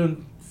 I'm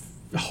doing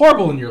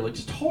horrible in your league,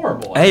 just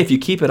horrible. Hey, if you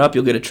keep it up,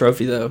 you'll get a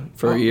trophy though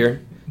for a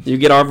year. You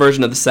get our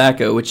version of the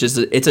Sacco, which is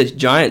it's a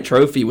giant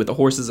trophy with a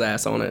horse's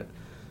ass on it.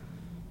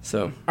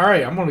 So. All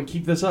right, I'm gonna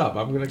keep this up.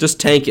 I'm gonna just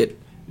tank it.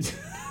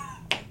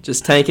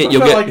 Just tank it.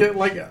 You'll get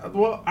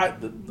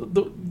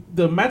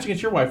the match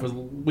against your wife was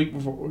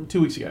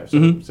 2 weeks ago,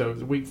 so it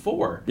was week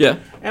 4. Yeah.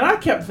 And I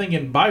kept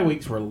thinking bye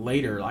weeks were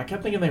later. I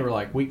kept thinking they were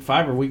like week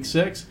 5 or week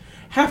 6.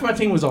 Half my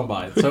team was on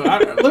bye, so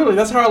literally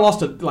that's how I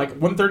lost it, like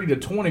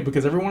 130-20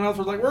 because everyone else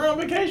was like, "We're on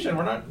vacation,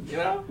 we're not,"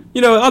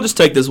 I'll just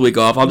take this week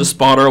off. I'll just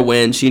spot her a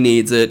win. She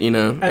needs it.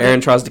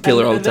 Aaron tries to kill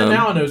her all the time. And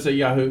now I notice that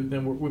Yahoo.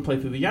 Then we play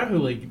through the Yahoo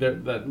League.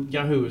 That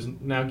Yahoo is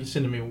now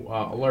sending me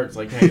alerts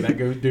like, "Hey, that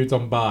dude's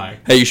on bye."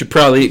 Hey, you should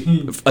probably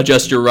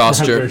adjust your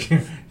roster.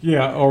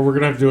 Yeah, or we're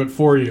gonna have to do it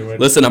for you.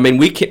 Listen,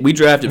 we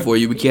drafted for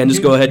you. We can't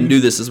just go ahead and do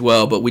this as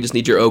well, but we just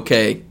need your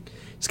okay.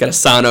 Just gotta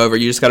sign over.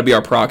 You just gotta be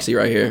our proxy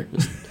right here.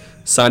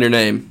 Sign your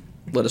name.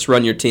 Let us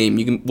run your team.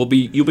 You'll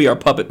be our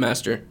puppet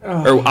master,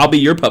 or I'll be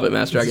your puppet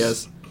master, I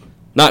guess.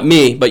 Not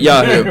me, but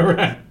Yahoo.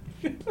 Right.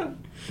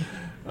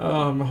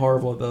 I'm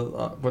horrible at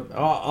those, but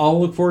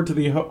I'll look forward to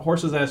the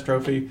horse's ass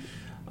trophy.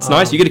 It's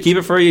nice. You get to keep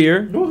it for a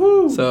year.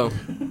 Woohoo! So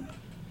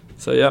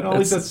So yeah, At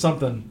least that's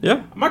something.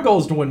 Yeah. My goal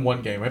is to win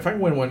one game. If I can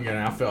win one game,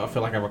 I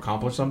feel like I've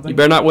accomplished something. You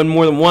better not win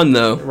more than one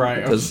though.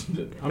 Right. I'm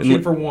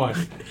shooting for one.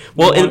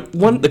 Well,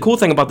 the cool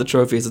thing about the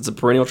trophy is it's a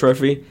perennial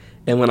trophy,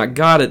 and when I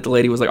got it, the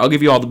lady was like, "I'll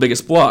give you all the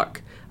biggest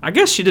block." I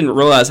guess she didn't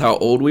realize how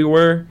old we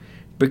were,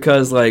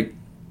 because like,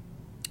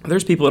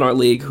 there's people in our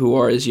league who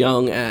are as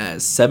young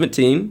as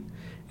 17,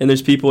 and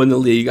there's people in the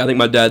league. I think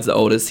my dad's the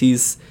oldest.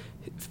 He's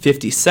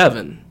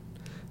 57.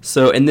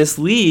 So in this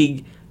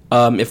league,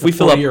 if we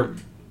fill up,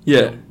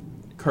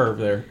 curve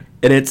there,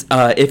 and it's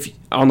if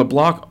on the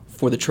block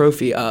for the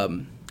trophy,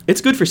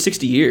 it's good for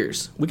 60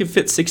 years. We can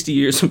fit 60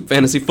 years of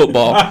fantasy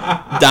football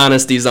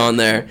dynasties on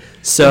there.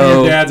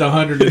 So your dad's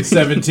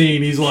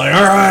 117. He's like,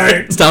 all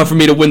right, it's time for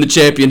me to win the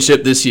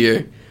championship this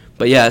year.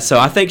 But yeah, so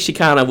I think she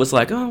kind of was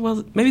like, oh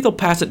well, maybe they'll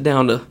pass it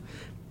down to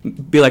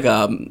be like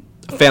a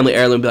family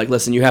heirloom. Be like,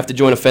 listen, you have to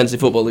join a fantasy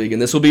football league,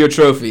 and this will be your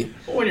trophy.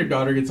 When your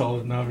daughter gets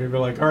old enough, you'll be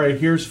like, all right,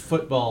 here's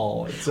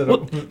football.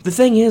 The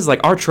thing is,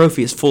 like, our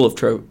trophy is full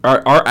of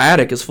our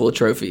attic is full of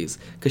trophies,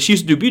 because she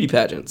used to do beauty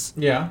pageants.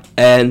 Yeah.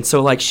 And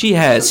so, like, she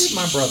has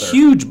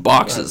huge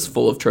boxes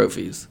full of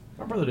trophies.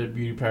 My brother did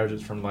beauty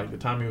pageants from, like, the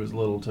time he was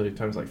little to the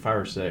time he was, like, 5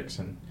 or 6.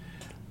 And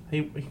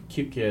he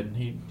cute kid.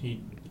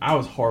 I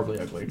was horribly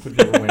ugly. Could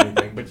never win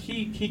anything. But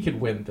he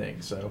could win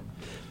things, so.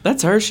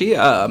 That's her.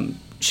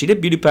 She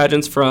did beauty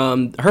pageants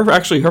from her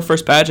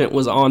first pageant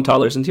was on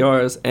Toddlers and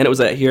Tiaras, and it was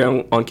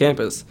here on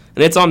campus,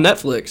 and it's on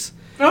Netflix.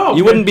 Oh, okay.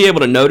 You wouldn't be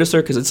able to notice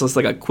her because it's just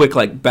like a quick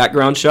like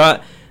background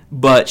shot,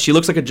 but she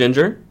looks like a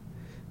ginger,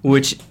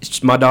 which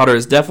my daughter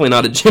is definitely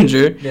not a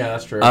ginger. Yeah,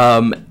 that's true.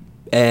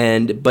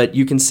 But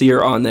you can see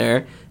her on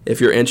there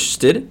if you're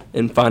interested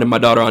in finding my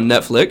daughter on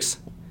Netflix,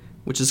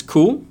 which is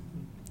cool.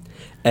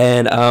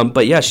 And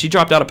but yeah, she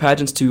dropped out of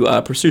pageants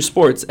to pursue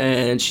sports,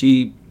 and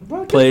she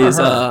plays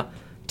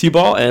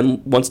T-ball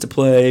and wants to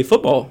play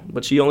football,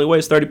 but she only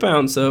weighs 30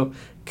 pounds, so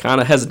kind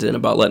of hesitant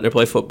about letting her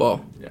play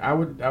football. I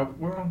would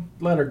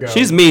let her go.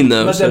 She's mean,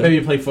 though. Let that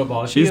baby play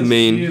football. She's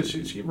mean.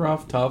 She's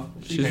rough, tough.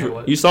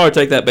 You saw her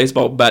take that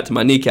baseball bat to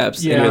my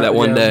kneecaps that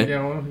one day.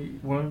 Yeah,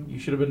 well, you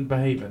should have been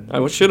behaving.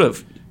 I should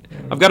have.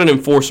 I've got an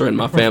enforcer in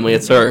my family.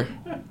 It's her.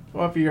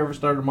 Well, if you ever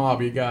started a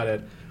mob, you got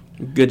it.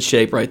 Good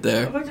shape right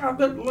there.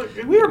 Look,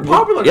 we are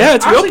popular. Yeah,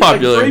 it's real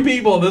popular. Like 3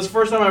 people. This is the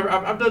first time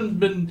I've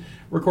been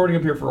recording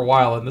up here for a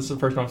while, and this is the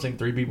first time I've seen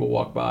 3 people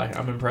walk by.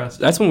 I'm impressed.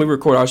 That's when we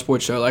record our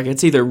sports show. Like,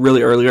 it's either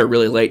really early or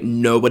really late.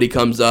 Nobody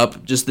comes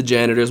up. Just the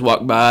janitors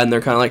walk by, and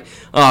they're kind of like,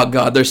 oh,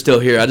 God, they're still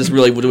here. I just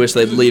really wish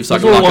they'd leave so I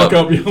can lock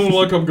up.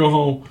 Lock up, go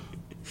home.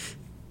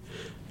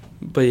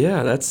 But,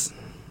 yeah,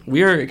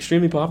 we are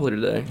extremely popular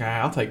today.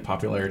 I'll take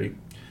popularity.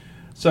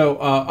 So,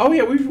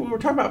 we were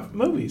talking about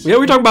movies. Yeah, we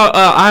were talking about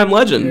I Am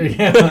Legend.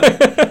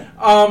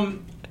 Yeah.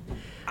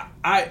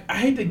 I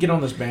hate to get on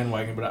this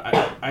bandwagon, but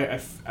I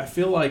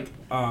feel like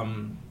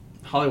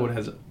Hollywood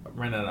has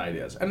ran out of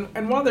ideas.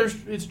 And while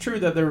it's true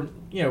that there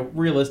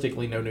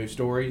realistically no new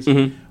stories,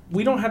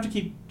 we don't have to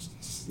keep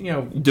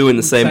doing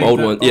the same old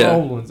ones. Yeah,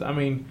 old ones. I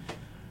mean,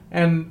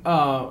 and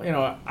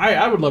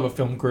I would love a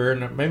film career,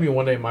 and maybe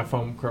one day in my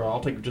film career I'll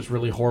take just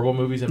really horrible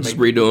movies and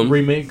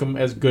remake them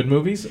as good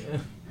movies.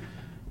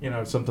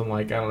 Something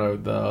like, I don't know,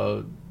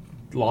 the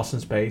Lost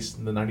in Space,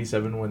 the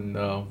 97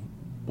 when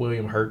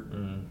William Hurt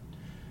and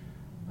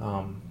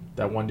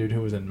that one dude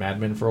who was in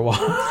Mad Men for a while.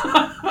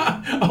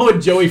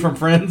 And Joey from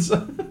Friends.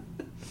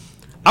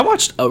 I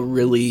watched a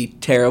really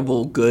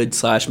terrible good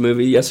 /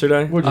 movie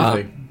yesterday. What'd you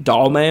think?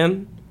 Doll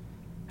Man.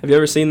 Have you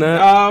ever seen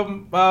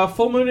that?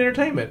 Full Moon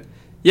Entertainment.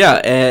 Yeah,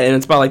 and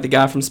it's about like the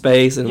guy from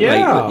space, and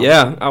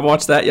I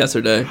watched that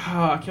yesterday.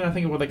 I cannot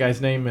think of what that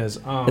guy's name is.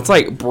 It's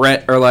like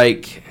Brett, or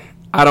like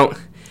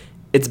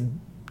it's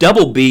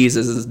Double B's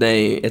is his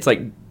name. It's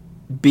like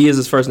B is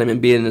his first name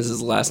and B is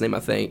his last name, I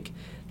think.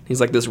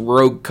 He's like this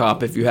rogue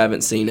cop if you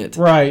haven't seen it.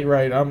 Right.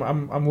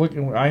 I'm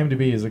looking.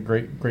 IMDb is a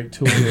great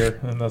tool here,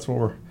 and that's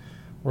what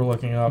we're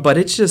looking up. But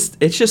it's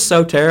just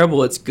so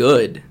terrible. It's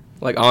good.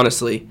 Like,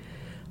 honestly.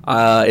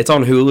 It's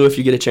on Hulu if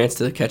you get a chance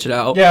to catch it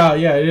out. Yeah,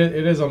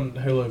 it is on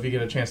Hulu if you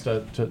get a chance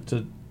to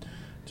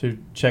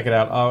check it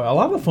out. A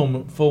lot of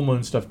the full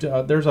moon stuff.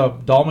 There's a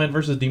Dollman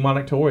versus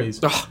Demonic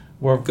Toys.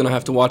 We're gonna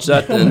have to watch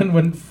that then.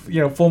 when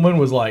Full Moon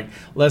was like,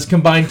 let's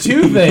combine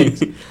 2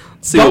 things.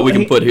 See what we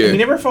can put here. He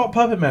never fought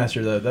Puppet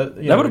Master though. That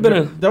would have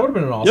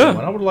been an awesome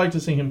one. I would like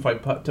to see him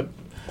fight Puppet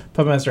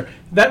Master.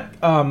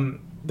 That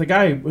the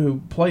guy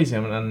who plays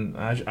him, and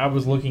I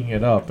was looking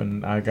it up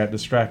and I got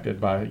distracted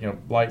by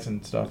lights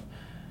and stuff.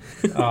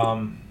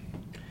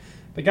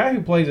 The guy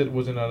who plays it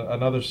was in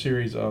another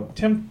series of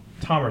Tim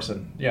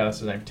Thomerson. Yeah, that's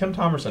his name. Tim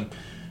Thomerson.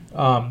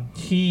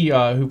 He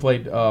who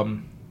played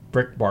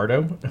Brick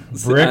Bardo.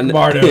 Brick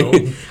Bardo.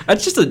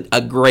 That's just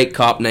a great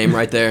cop name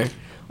right there.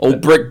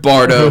 Old Brick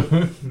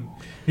Bardo.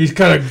 He's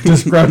kind of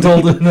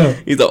disgruntled.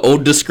 He's an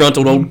old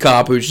disgruntled old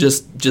cop who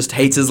just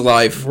hates his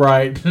life.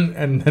 Right,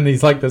 and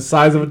he's like the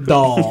size of a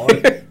doll.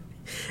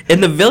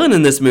 And the villain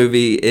in this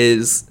movie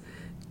is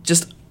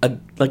just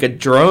like a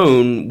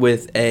drone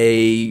with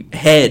a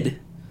head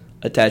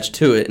attached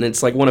to it, and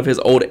it's like one of his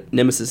old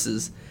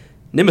nemesises.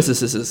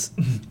 Nemesis.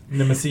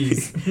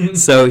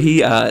 So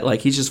he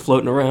he's just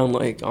floating around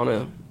like on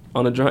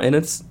a drum, and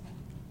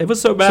it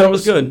was so bad it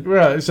was good.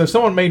 Right. So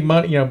someone made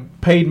money,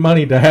 paid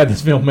money to have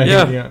this film made.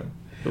 Yeah.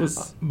 It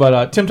was.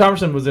 But Tim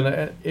Thomerson was in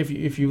it.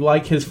 If you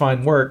like his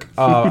fine work,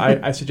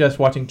 I suggest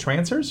watching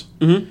Trancers.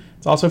 Mm-hmm.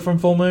 It's also from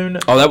Full Moon.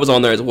 Oh, that was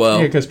on there as well.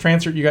 Yeah,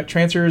 because you got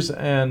Trancers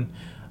and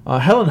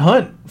Helen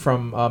Hunt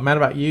from Mad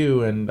About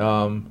You, and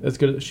it's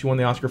good. She won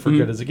the Oscar for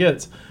Good as It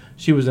Gets.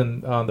 She was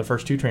in the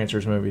first two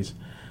Trancers movies.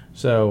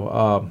 So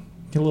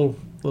a little.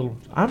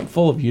 I'm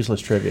full of useless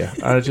trivia.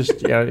 I'm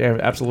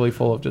absolutely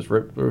full of just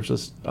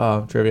useless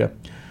trivia.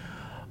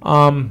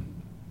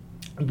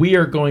 We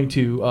are going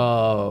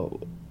to.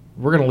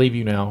 We're going to leave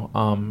you now.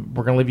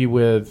 We're going to leave you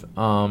with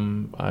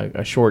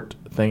a short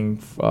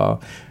thing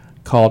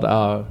called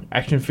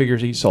Action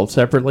Figures Each Sold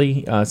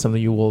Separately.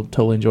 Something you will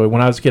totally enjoy.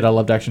 When I was a kid, I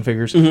loved action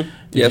figures. Mm-hmm.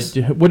 Yes.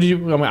 What did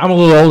you? I'm a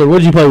little older. What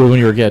did you play with when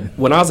you were a kid?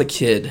 When I was a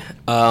kid,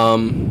 I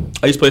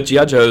used to play with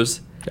G.I.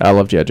 Joes. I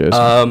love G.I. Joes.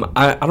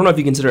 I don't know if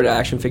you consider it an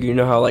action figure. You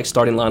know how like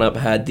starting lineup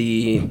had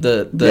the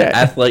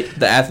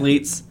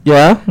athletes.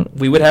 Yeah.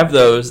 We would have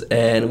those,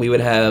 and we would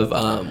have.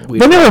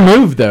 They never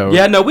moved though.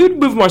 Yeah, no, we'd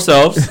move them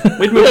ourselves.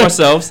 They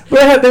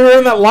were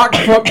in that locked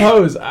front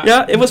pose.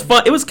 Yeah, it was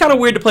fun. It was kind of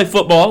weird to play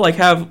football, like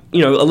have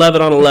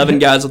 11 on 11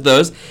 guys with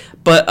those.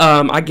 But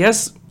I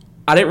guess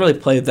I didn't really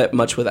play that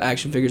much with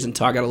action figures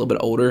until I got a little bit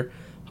older.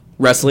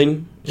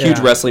 Wrestling, huge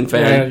wrestling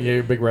fan. Yeah, you're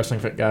a big wrestling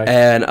fit guy.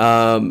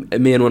 And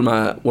me and one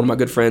of my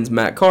good friends,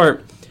 Matt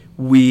Cart,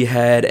 we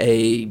had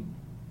a.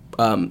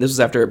 This was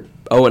after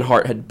Owen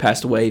Hart had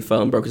passed away. He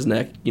fell and broke his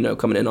neck.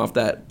 Coming in off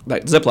that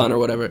zip line or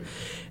whatever.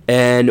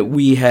 And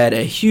we had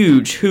a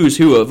huge who's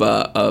who of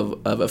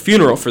a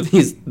funeral for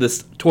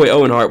this toy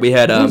Owen Hart. We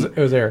had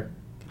Who was there?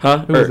 Huh?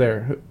 Who was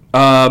there?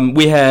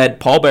 We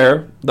had Paul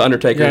Bear, the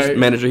Undertaker's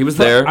manager. He was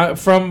there.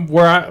 From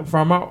where I'm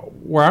from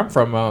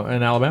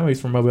in Alabama. He's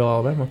from Mobile,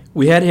 Alabama.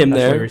 We had him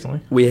there.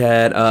 Recently. We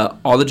had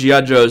all the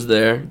G.I. Joes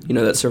there,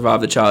 that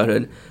survived the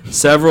childhood.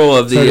 Several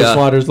of the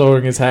Slaughter's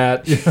lowering his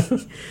hat.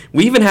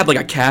 We even had like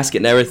a casket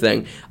and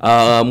everything.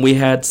 We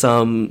had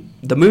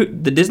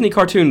the Disney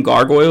cartoon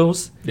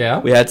Gargoyles. Yeah.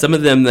 We had some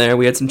of them there.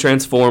 We had some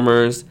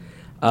Transformers.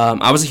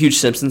 I was a huge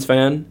Simpsons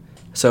fan,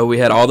 so we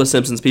had all the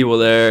Simpsons people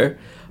there.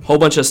 Whole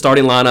bunch of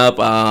starting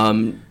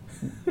lineup.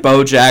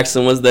 Bo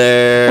Jackson was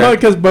there. Oh,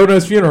 because Bo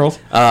knows funerals.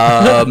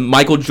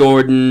 Michael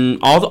Jordan,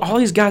 all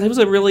these guys. It was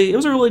a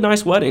really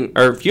nice wedding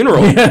or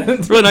funeral. Yeah.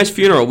 It's a really nice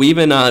funeral. We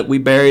even we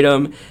buried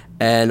him,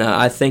 and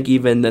I think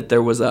even that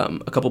there was a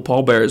couple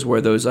pallbearers where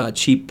those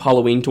cheap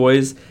Halloween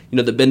toys,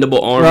 the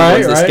bendable arm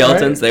ones, the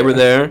skeletons, they were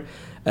there,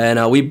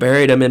 and we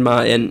buried them in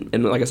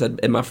like I said,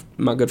 in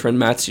my good friend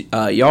Matt's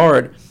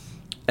yard.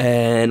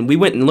 And we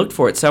went and looked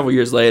for it several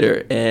years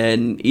later,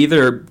 and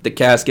either the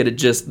casket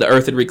the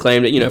earth had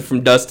reclaimed it,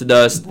 from dust to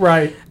dust.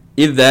 Right.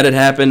 Either that had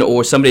happened,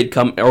 or somebody had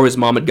come, or his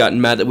mom had gotten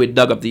mad that we'd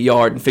dug up the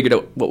yard and figured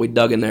out what we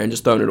dug in there and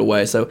just thrown it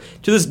away. So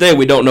to this day,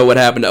 we don't know what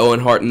happened to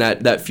Owen Hart in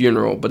that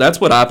funeral. But that's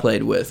what I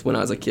played with when I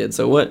was a kid.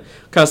 So what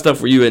kind of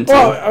stuff were you into?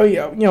 Well,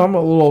 I'm a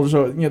little older.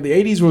 So the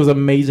 '80s was an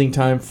amazing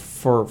time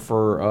for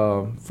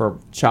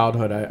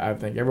childhood. I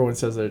think everyone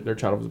says that their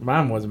childhood.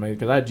 Mine was amazing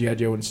because I had G.I.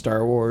 Joe and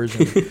Star Wars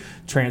and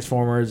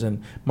Transformers,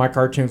 and my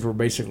cartoons were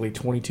basically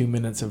 22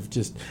 minutes of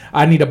just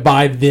I need to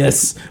buy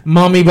this,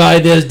 mommy buy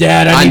this,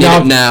 dad I need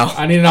it now.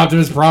 I need an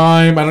Optimus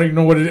Prime. I don't even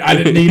know what I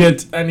didn't need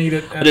it. I need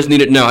it. I just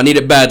need it now. I need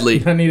it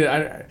badly. I need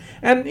it.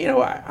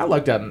 I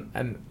looked at it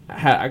and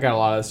I got a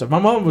lot of that stuff. My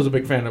mom was a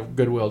big fan of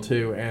Goodwill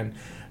too, and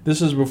this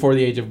was before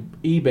the age of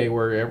eBay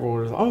where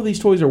everyone was, oh, these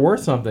toys are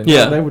worth something.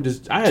 Yeah. They would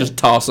just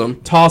toss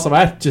them.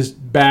 I had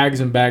just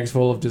bags and bags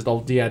full of just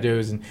old G.I.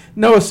 Joes and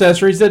no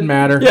accessories. Didn't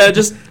matter. Yeah,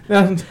 just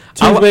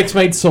toothpicks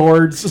made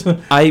swords.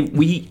 I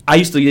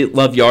used to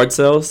love yard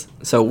sales,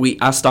 so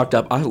I stocked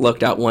up. I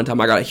looked out one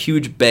time. I got a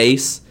huge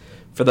base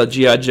for the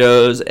G.I.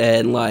 Joes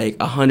and like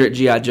 100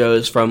 G.I.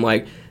 Joes from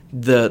like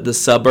the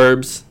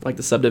suburbs, like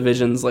the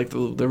subdivisions, like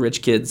the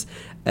rich kids,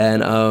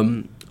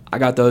 and I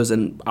got those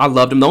and I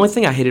loved them. The only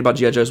thing I hated about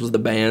G.I. Joes was the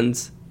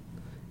bands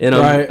in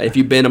them. Right. If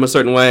you bend them a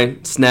certain way,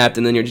 snapped,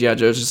 and then your G.I.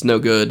 Joe's just no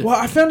good. Well,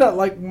 I found out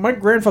like my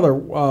grandfather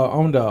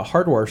owned a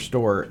hardware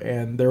store,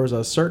 and there was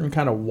a certain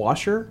kind of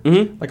washer,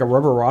 like a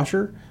rubber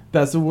washer.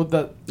 That's what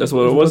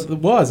it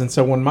was. And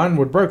so when mine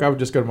would break, I would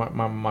just go to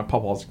my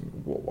pawpaw's.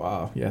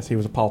 Yes, he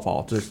was a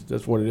pawpaw.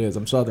 That's what it is.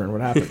 I'm Southern. What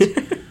happens?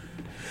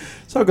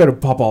 So I go to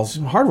Pawpaw's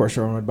hardware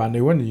store and I'd buy a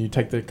new one, and you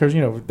take because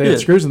they had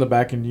screws in the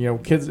back,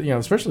 and kids,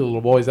 especially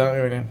little boys.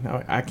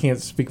 I can't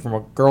speak from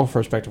a girl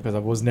perspective because I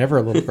was never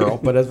a little girl,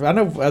 but as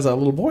a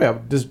little boy, I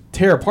would just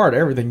tear apart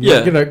everything.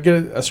 Get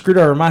a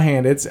screwdriver in my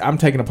hand, I'm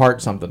taking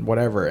apart something,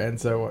 whatever. And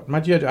so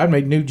I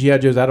made new G.I.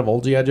 Joes out of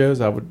old G.I.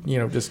 Joes. I would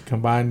just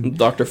combine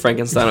Dr.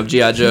 Frankenstein of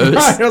G.I. Joes.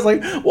 Right. I was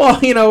like, well,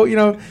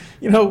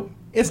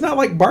 it's not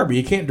like Barbie.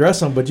 You can't dress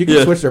them, but you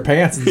can switch their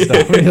pants and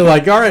stuff. And you're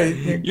like, all right.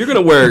 You're going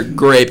to wear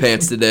gray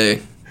pants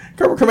today.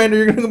 Cobra Commander,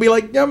 you're going to be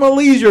like, I'm a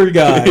leisure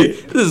guy.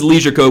 This is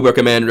Leisure Cobra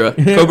Commander.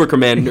 Cobra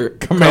Commander.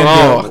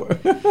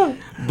 Commando.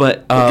 But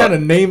what kind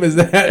of name is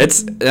that?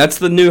 That's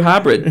the new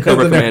hybrid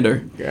Cobra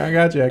Commander. I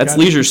got you. That's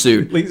Leisure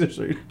Suit. Leisure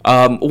Suit.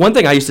 One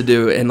thing I used to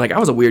do, and like I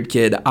was a weird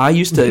kid. I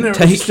used to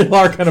take. You still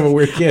are kind of a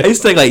weird kid. I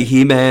used to take like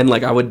He-Man.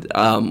 Like I would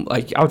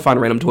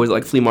find random toys at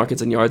like flea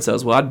markets and yard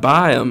sales. Well, I'd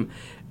buy them,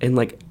 and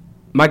like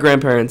my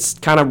grandparents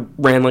kind of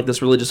ran like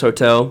this religious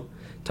hotel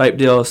type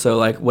deal. So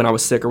like when I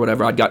was sick or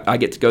whatever, I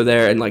get to go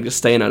there and like just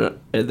stay in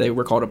they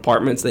were called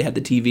apartments. They had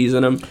the TVs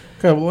in them.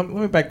 Okay, well let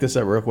me back this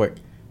up real quick.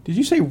 Did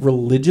you say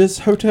religious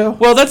hotel?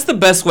 Well, that's the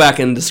best way I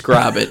can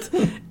describe it.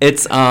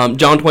 It's John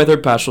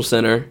 23rd Pastoral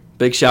Center.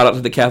 Big shout out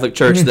to the Catholic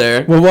Church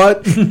there. Well,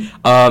 what?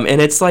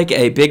 And it's like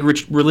a big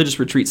religious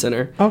retreat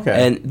center.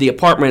 Okay. And the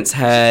apartments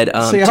had See,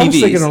 TVs. I was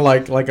thinking of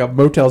like a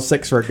Motel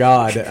 6 for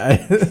God.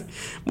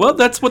 Well,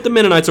 that's what the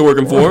Mennonites are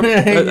working for.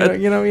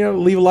 you know,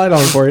 leave a light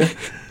on for you.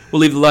 We'll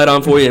leave the light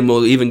on for you, and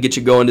we'll even get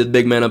you going to the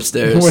big man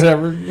upstairs.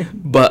 Whatever.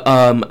 But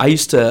I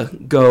used to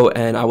go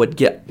and I would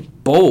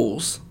get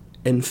bowls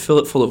and fill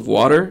it full of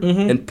water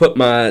and put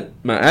my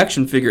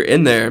action figure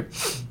in there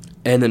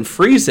and then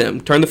freeze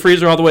him. Turn the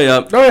freezer all the way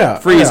up. Oh, yeah.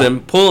 Freeze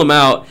him, pull him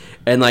out,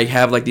 and like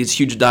have like these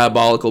huge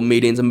diabolical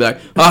meetings and be like,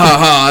 ha ha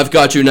ha, I've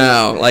got you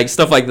now. Like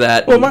stuff like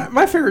that. Well,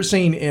 my favorite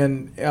scene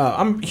in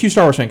I'm a huge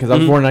Star Wars fan because I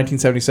was born in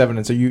 1977,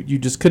 and so you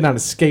just could not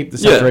escape the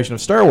saturation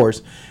of Star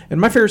Wars. And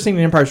my favorite scene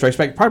in Empire Strikes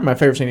Back, probably my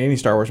favorite scene in any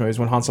Star Wars movie, is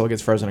when Han Solo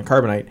gets frozen in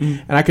carbonite.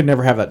 And I could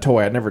never have that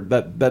toy.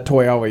 That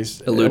toy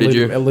always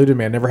eluded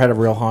me. I never had a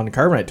real Han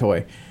carbonite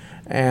toy.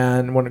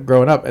 And when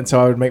growing up, and so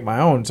I would make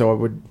my own. So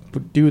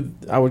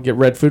I would get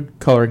red food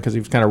coloring because he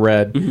was kind of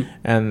red,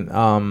 and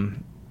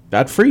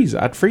I'd freeze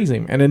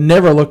him, and it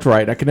never looked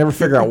right. I could never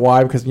figure out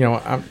why, because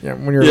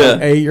when you're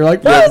like 8, you're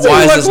like, why is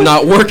this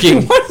not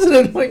working? Why is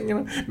it like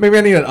maybe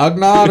I need an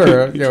Ugnaught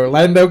or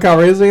Lando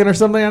Calrissian or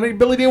something. I need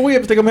Billy Dean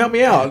Williams to come help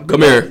me out.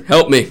 Come here,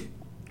 help me.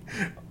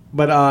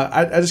 But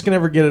I just can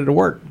never get it to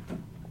work.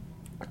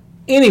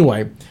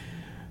 Anyway.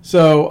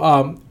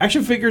 So,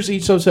 action figures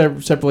each sold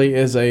separately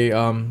is a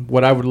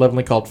what I would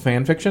lovingly call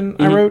fan fiction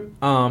I wrote,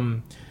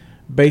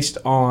 based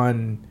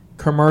on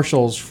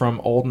commercials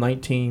from old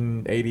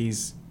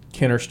 1980s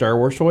Kenner Star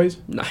Wars toys.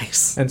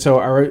 Nice. And so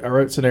I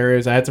wrote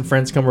scenarios. I had some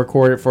friends come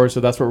record it for us, so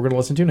that's what we're going to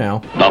listen to now.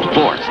 The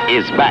Force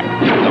is back.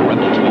 The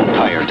rebels won't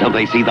tire till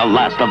they see the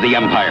last of the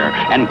Empire.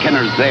 And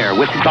Kenner's there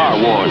with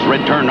Star Wars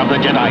Return of the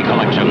Jedi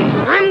Collection.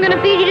 I'm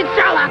gonna feed you to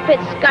Sarlacc pit,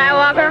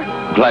 Skywalker.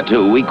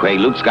 Klaatu, Weequay,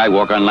 Luke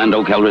Skywalker, and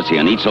Lando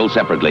Calrissian, each sold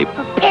separately.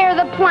 Prepare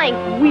the plank,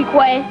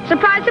 Weequay.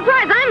 Surprise,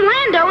 surprise, I'm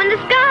Lando in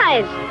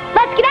disguise.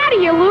 Let's get out of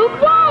here, Luke.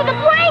 Whoa, the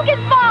plank is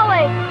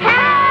falling.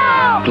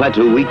 Help!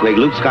 Klaatu, Weequay,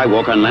 Luke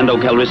Skywalker, and Lando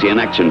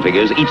Calrissian action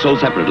figures, each sold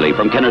separately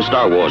from Kenner's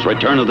Star Wars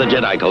Return of the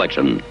Jedi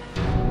Collection.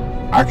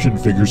 Action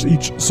figures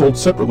each sold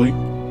separately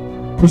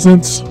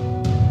presents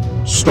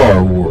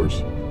Star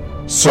Wars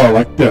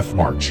Sarlacc Death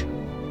March.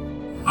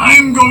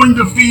 I'm going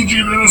to feed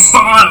you to the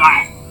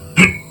Sarlacc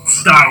pit,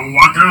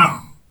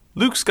 Skywalker.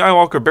 Luke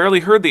Skywalker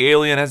barely heard the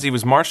alien as he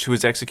was marched to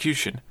his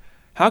execution.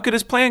 How could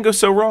his plan go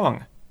so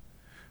wrong?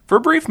 For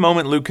a brief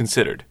moment, Luke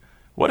considered,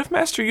 what if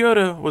Master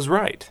Yoda was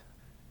right?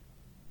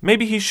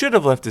 Maybe he should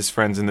have left his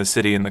friends in the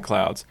city in the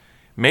clouds.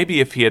 Maybe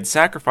if he had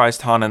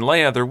sacrificed Han and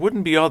Leia, there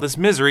wouldn't be all this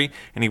misery,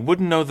 and he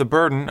wouldn't know the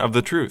burden of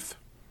the truth.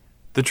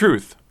 The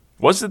truth.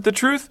 Was it the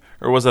truth,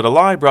 or was it a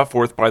lie brought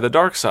forth by the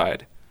dark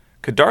side?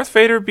 Could Darth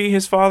Vader be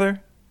his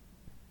father?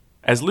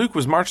 As Luke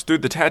was marched through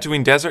the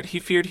Tatooine desert, he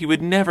feared he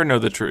would never know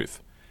the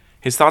truth.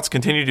 His thoughts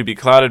continued to be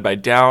clouded by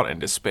doubt and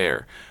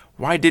despair.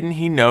 Why didn't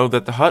he know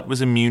that the Hutt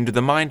was immune to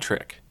the mind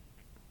trick?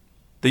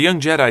 The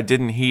young Jedi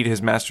didn't heed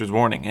his master's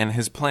warning, and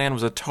his plan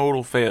was a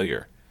total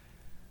failure.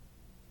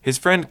 His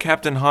friend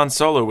Captain Han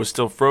Solo was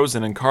still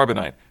frozen in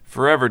carbonite,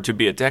 forever to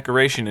be a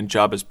decoration in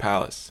Jabba's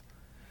palace.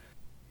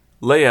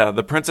 Leia,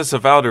 the Princess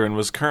of Alderaan,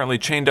 was currently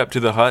chained up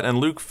to the Hutt, and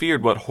Luke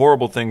feared what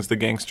horrible things the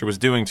gangster was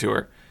doing to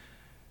her.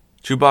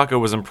 Chewbacca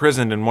was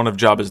imprisoned in one of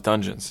Jabba's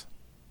dungeons.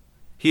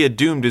 He had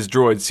doomed his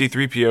droid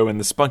C-3PO and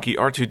the spunky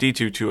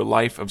R2-D2 to a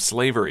life of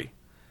slavery.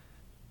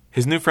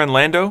 His new friend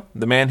Lando,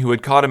 the man who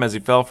had caught him as he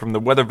fell from the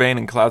weather vane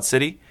in Cloud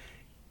City,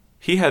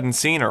 he hadn't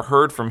seen or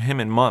heard from him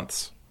in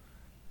months.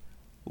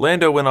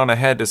 Lando went on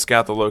ahead to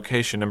scout the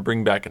location and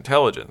bring back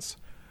intelligence.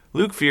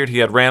 Luke feared he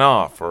had ran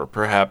off, or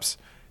perhaps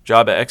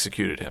Jabba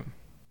executed him.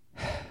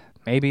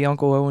 Maybe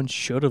Uncle Owen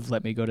should have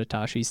let me go to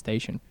Tashi's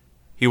station.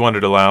 He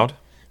wondered aloud.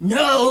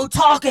 No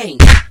talking!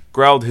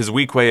 Growled his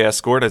Weequay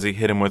escort as he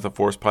hit him with a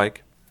force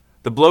pike.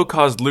 The blow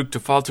caused Luke to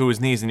fall to his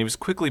knees, and he was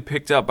quickly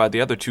picked up by the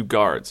other two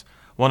guards,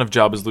 one of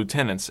Jabba's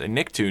lieutenants, a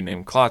Nikto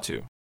named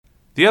Klaatu.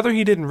 The other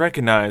he didn't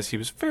recognize. He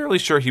was fairly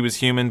sure he was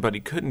human, but he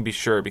couldn't be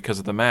sure because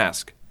of the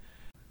mask.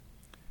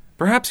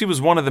 Perhaps he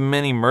was one of the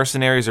many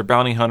mercenaries or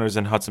bounty hunters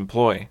in Hutt's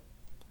employ.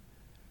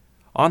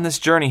 On this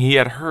journey, he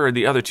had heard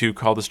the other two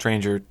call the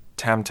stranger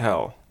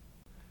Tamtel.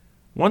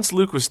 Once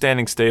Luke was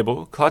standing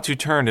stable, Klaatu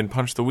turned and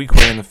punched the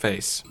Weequay in the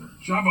face.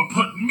 Jabba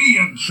put me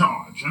in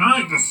charge, and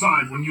I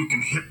decide when you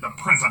can hit the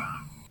prisoner.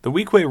 The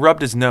Weequay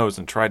rubbed his nose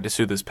and tried to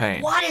soothe his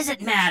pain. What does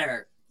it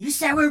matter? You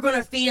said we were going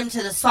to feed him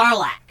to the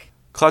Sarlacc.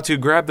 Klaatu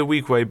grabbed the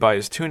Weequay by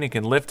his tunic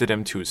and lifted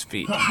him to his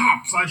feet.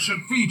 Perhaps I should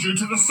feed you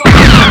to the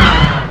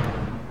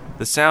Sarlacc.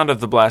 The sound of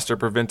the blaster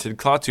prevented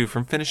Klaatu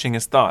from finishing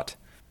his thought.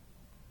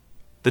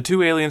 The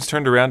two aliens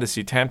turned around to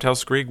see Tamtel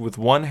Skreeg with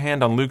one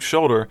hand on Luke's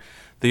shoulder,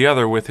 the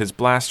other with his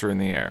blaster in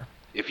the air.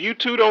 If you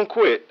two don't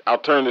quit, I'll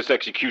turn this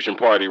execution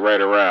party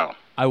right around.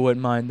 I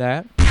wouldn't mind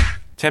that.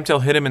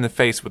 Tamtel hit him in the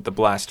face with the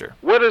blaster.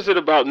 What is it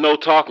about no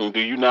talking do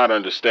you not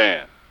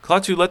understand?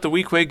 Klaatu let the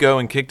Weequay go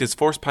and kicked his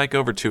force pike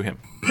over to him.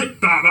 Pick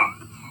that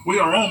up. We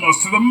are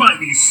almost to the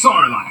mighty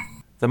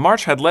Sarlacc. The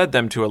march had led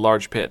them to a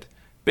large pit,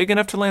 big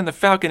enough to land the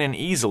Falcon in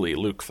easily,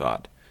 Luke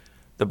thought.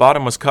 The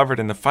bottom was covered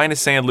in the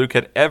finest sand Luke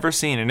had ever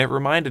seen, and it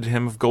reminded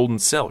him of golden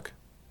silk.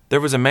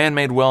 There was a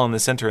man-made well in the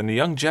center, and the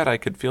young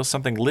Jedi could feel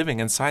something living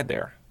inside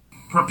there.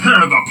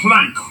 Prepare the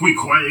plank,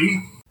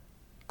 Weequay.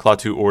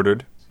 Klaatu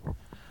ordered.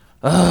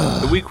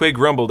 The Weequay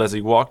grumbled as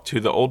he walked to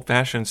the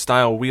old-fashioned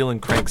style wheel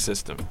and crank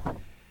system.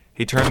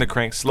 He turned the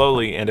crank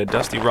slowly, and a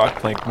dusty rock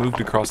plank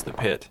moved across the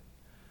pit.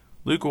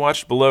 Luke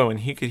watched below, and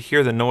he could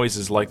hear the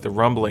noises like the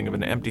rumbling of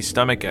an empty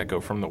stomach echo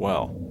from the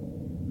well.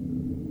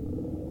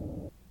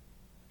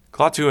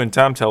 Klaatu and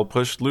Tamtel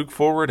pushed Luke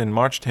forward and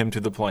marched him to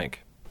the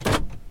plank.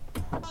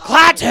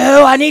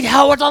 Klaatu, I need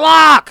help with the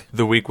lock!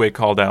 The Weequay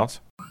called out.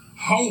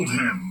 Hold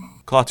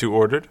him. Klaatu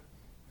ordered.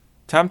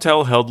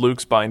 Tamtel held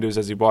Luke's binders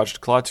as he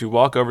watched Klaatu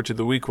walk over to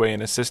the Weequay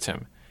and assist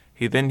him.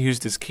 He then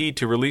used his key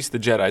to release the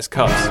Jedi's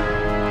cuffs.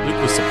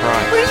 Luke was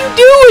surprised. What are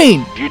you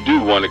doing? You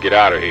do want to get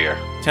out of here.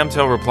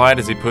 Tamtel replied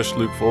as he pushed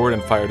Luke forward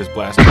and fired his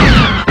blaster.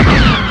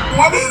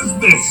 What is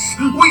this?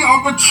 We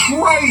are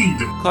betrayed!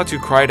 Klaatu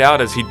cried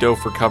out as he dove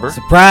for cover.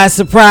 Surprise,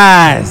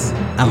 surprise!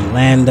 I'm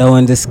Lando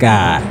in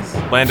disguise.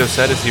 Lando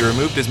said as he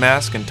removed his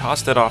mask and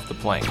tossed it off the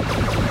plank.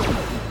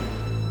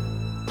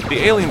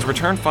 The aliens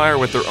returned fire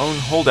with their own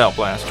holdout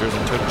blasters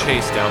and took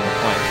chase down the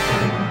plank.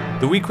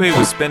 The Weequay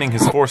was spinning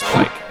his force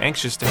pike,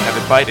 anxious to have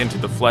it bite into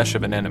the flesh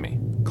of an enemy.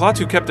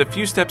 Klaatu kept a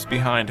few steps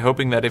behind,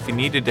 hoping that if he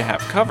needed to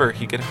have cover,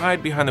 he could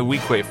hide behind the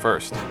Weequay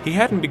first. He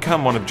hadn't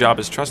become one of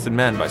Jabba's trusted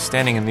men by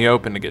standing in the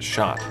open to get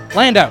shot.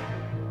 Lando,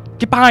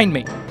 get behind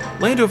me.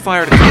 Lando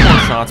fired a few more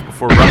shots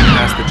before running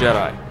past the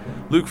Jedi.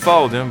 Luke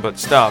followed him, but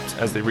stopped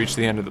as they reached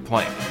the end of the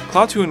plank.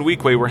 Klaatu and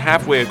Weequay were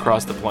halfway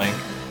across the plank.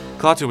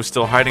 Klaatu was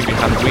still hiding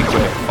behind the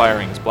Weequay,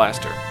 firing his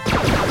blaster.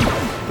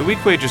 The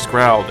Weequay just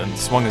growled and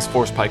swung his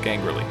force pike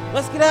angrily.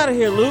 Let's get out of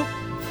here, Luke.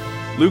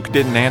 Luke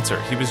didn't answer.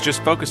 He was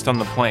just focused on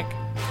the plank.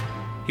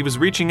 He was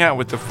reaching out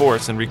with the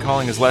Force and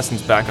recalling his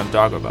lessons back on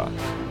Dagobah.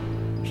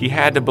 He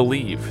had to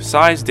believe.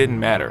 Size didn't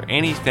matter.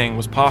 Anything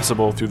was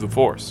possible through the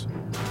Force.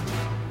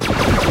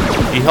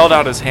 He held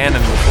out his hand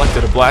and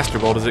reflected a blaster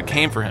bolt as it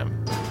came for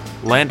him.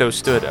 Lando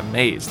stood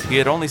amazed. He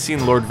had only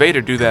seen Lord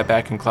Vader do that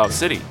back in Cloud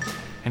City,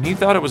 and he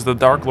thought it was the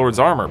Dark Lord's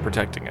armor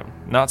protecting him,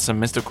 not some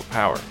mystical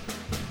power.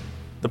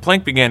 The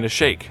plank began to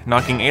shake,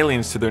 knocking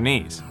aliens to their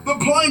knees. The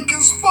plank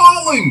is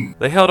falling!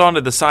 They held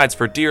onto the sides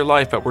for dear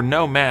life but were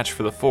no match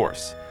for the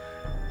Force.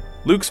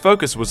 Luke's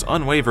focus was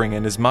unwavering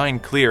and his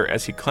mind clear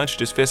as he clenched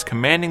his fist,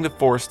 commanding the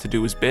Force to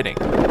do his bidding.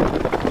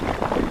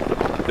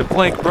 The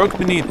plank broke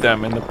beneath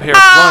them and the pair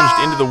plunged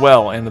into the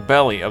well and the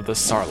belly of the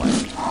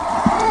Sarlacc.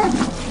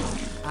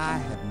 I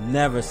have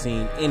never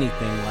seen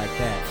anything like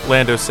that.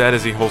 Lando said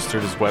as he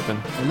holstered his weapon.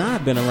 And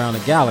I've been around the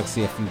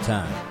galaxy a few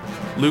times.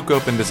 Luke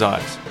opened his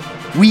eyes.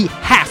 We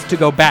have to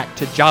go back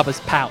to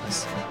Jabba's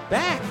palace.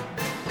 Back?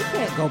 We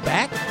can't go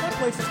back. That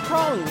place is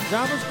crawling with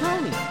Jabba's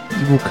cronies.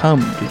 You will come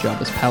to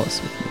Jabba's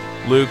palace with me.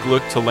 Luke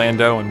looked to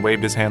Lando and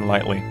waved his hand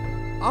lightly.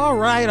 All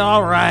right. You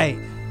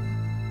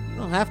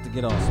don't have to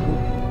get all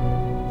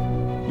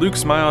spooky. Luke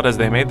smiled as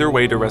they made their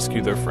way to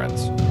rescue their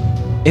friends.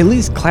 At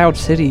least Cloud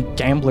City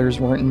gamblers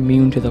weren't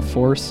immune to the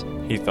Force,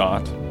 he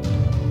thought.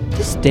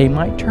 This day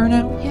might turn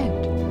out yet.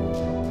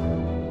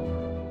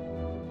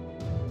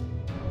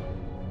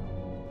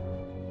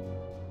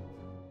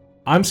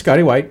 I'm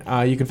Scotty White.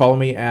 You can follow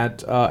me at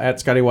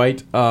Scotty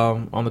White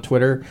on the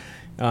Twitter.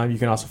 You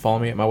can also follow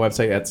me at my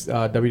website at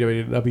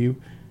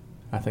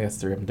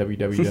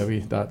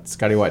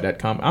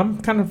www.scottywhite.com.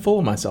 I'm kind of full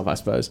of myself, I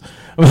suppose.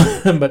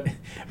 But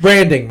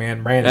branding,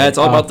 man. Yeah, it's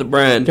all about the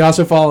brand. You can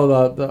also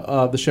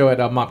follow the show at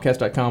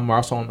mopcast.com. We're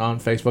also on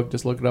Facebook.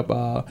 Just look it up,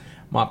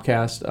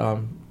 Mopcast.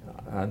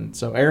 And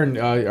so, Aaron,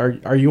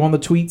 are you on the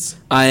tweets?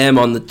 I am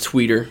on the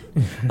tweeter.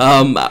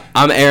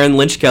 I'm Aaron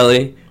Lynch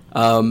Kelly.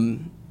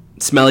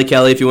 Smelly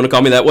Kelly, if you want to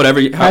call me that,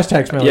 whatever.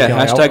 Hashtag Smelly Kelly. Yeah,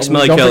 hashtag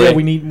Smelly Don't Kelly. forget,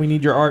 we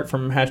need your art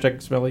from hashtag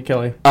Smelly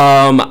Kelly.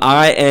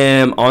 I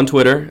am on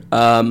Twitter.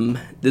 I made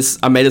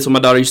this when my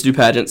daughter used to do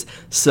pageants.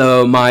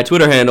 So my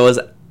Twitter handle is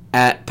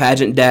at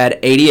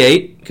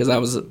PageantDad88 because I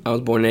was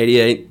born in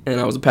 '88 and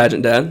I was a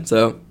pageant dad.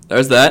 So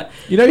there's that.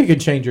 You know you can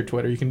change your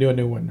Twitter. You can do a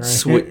new one, right?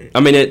 Sweet.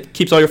 I mean, it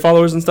keeps all your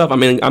followers and stuff. I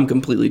mean, I'm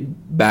completely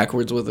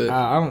backwards with it.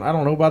 I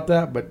don't know about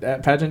that, but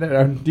at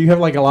pageant, do you have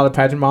like a lot of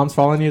pageant moms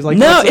following you? It's like,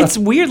 no, it's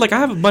weird. Like I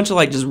have a bunch of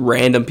like just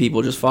random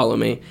people just follow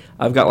me.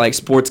 I've got like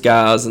sports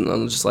guys, and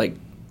I'm just like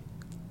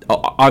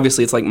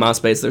obviously it's like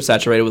MySpace. They're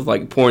saturated with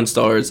like porn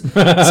stars. So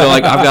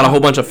like I've got a whole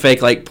bunch of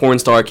fake like porn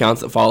star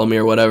accounts that follow me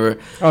or whatever.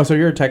 Oh, so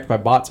you're attacked by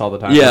bots all the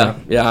time.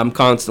 Yeah, I'm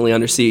constantly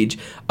under siege.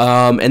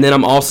 And then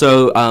I'm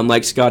also,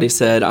 like Scotty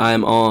said,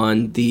 I'm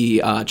on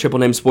the Triple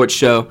Name Sports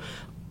Show.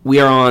 We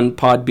are on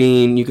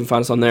Podbean. You can find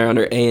us on there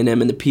under A&M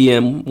in the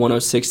PM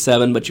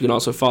 106.7, but you can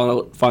also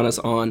find us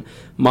on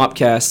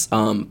Mopcast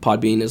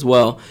Podbean as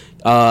well.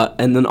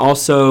 And then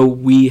also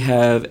we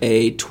have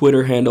a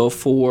Twitter handle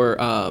for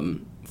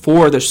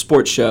the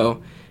sports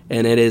show,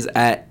 and it is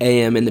at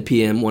AM in the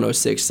PM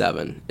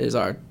 106.7 is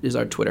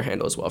our Twitter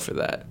handle as well for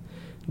that.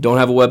 Don't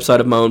have a website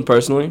of my own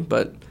personally,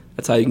 but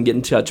that's how you can get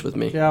in touch with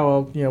me. Yeah,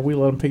 well, we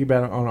let them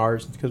piggyback on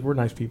ours because we're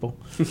nice people.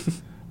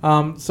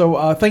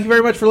 So thank you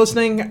very much for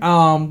listening.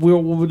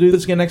 We'll do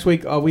this again next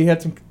week. We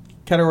had some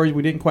categories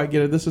we didn't quite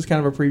get it. This is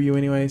kind of a preview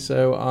anyway,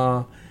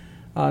 so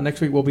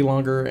next week will be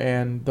longer,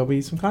 and there'll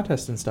be some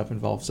contests and stuff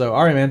involved. So,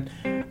 all right, man.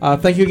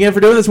 Thank you again for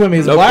doing this with me.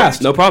 It's a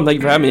blast. No problem. Thank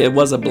you for having me. It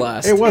was a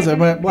blast. It was a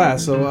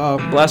blast. So,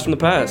 blast from the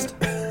past.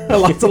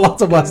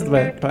 lots of blasts from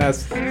the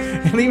past.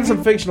 And even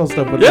some fictional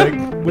stuff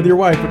with your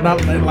wife, but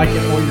not like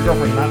it or your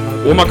girlfriend.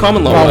 Or my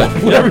common law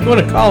wife. Whatever you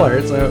want to call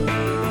her. So,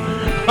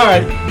 all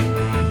right.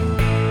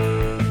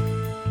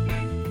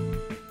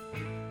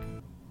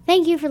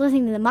 Thank you for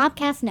listening to the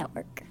Mopcast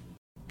Network.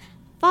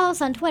 Follow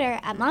us on Twitter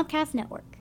at Mopcast Network.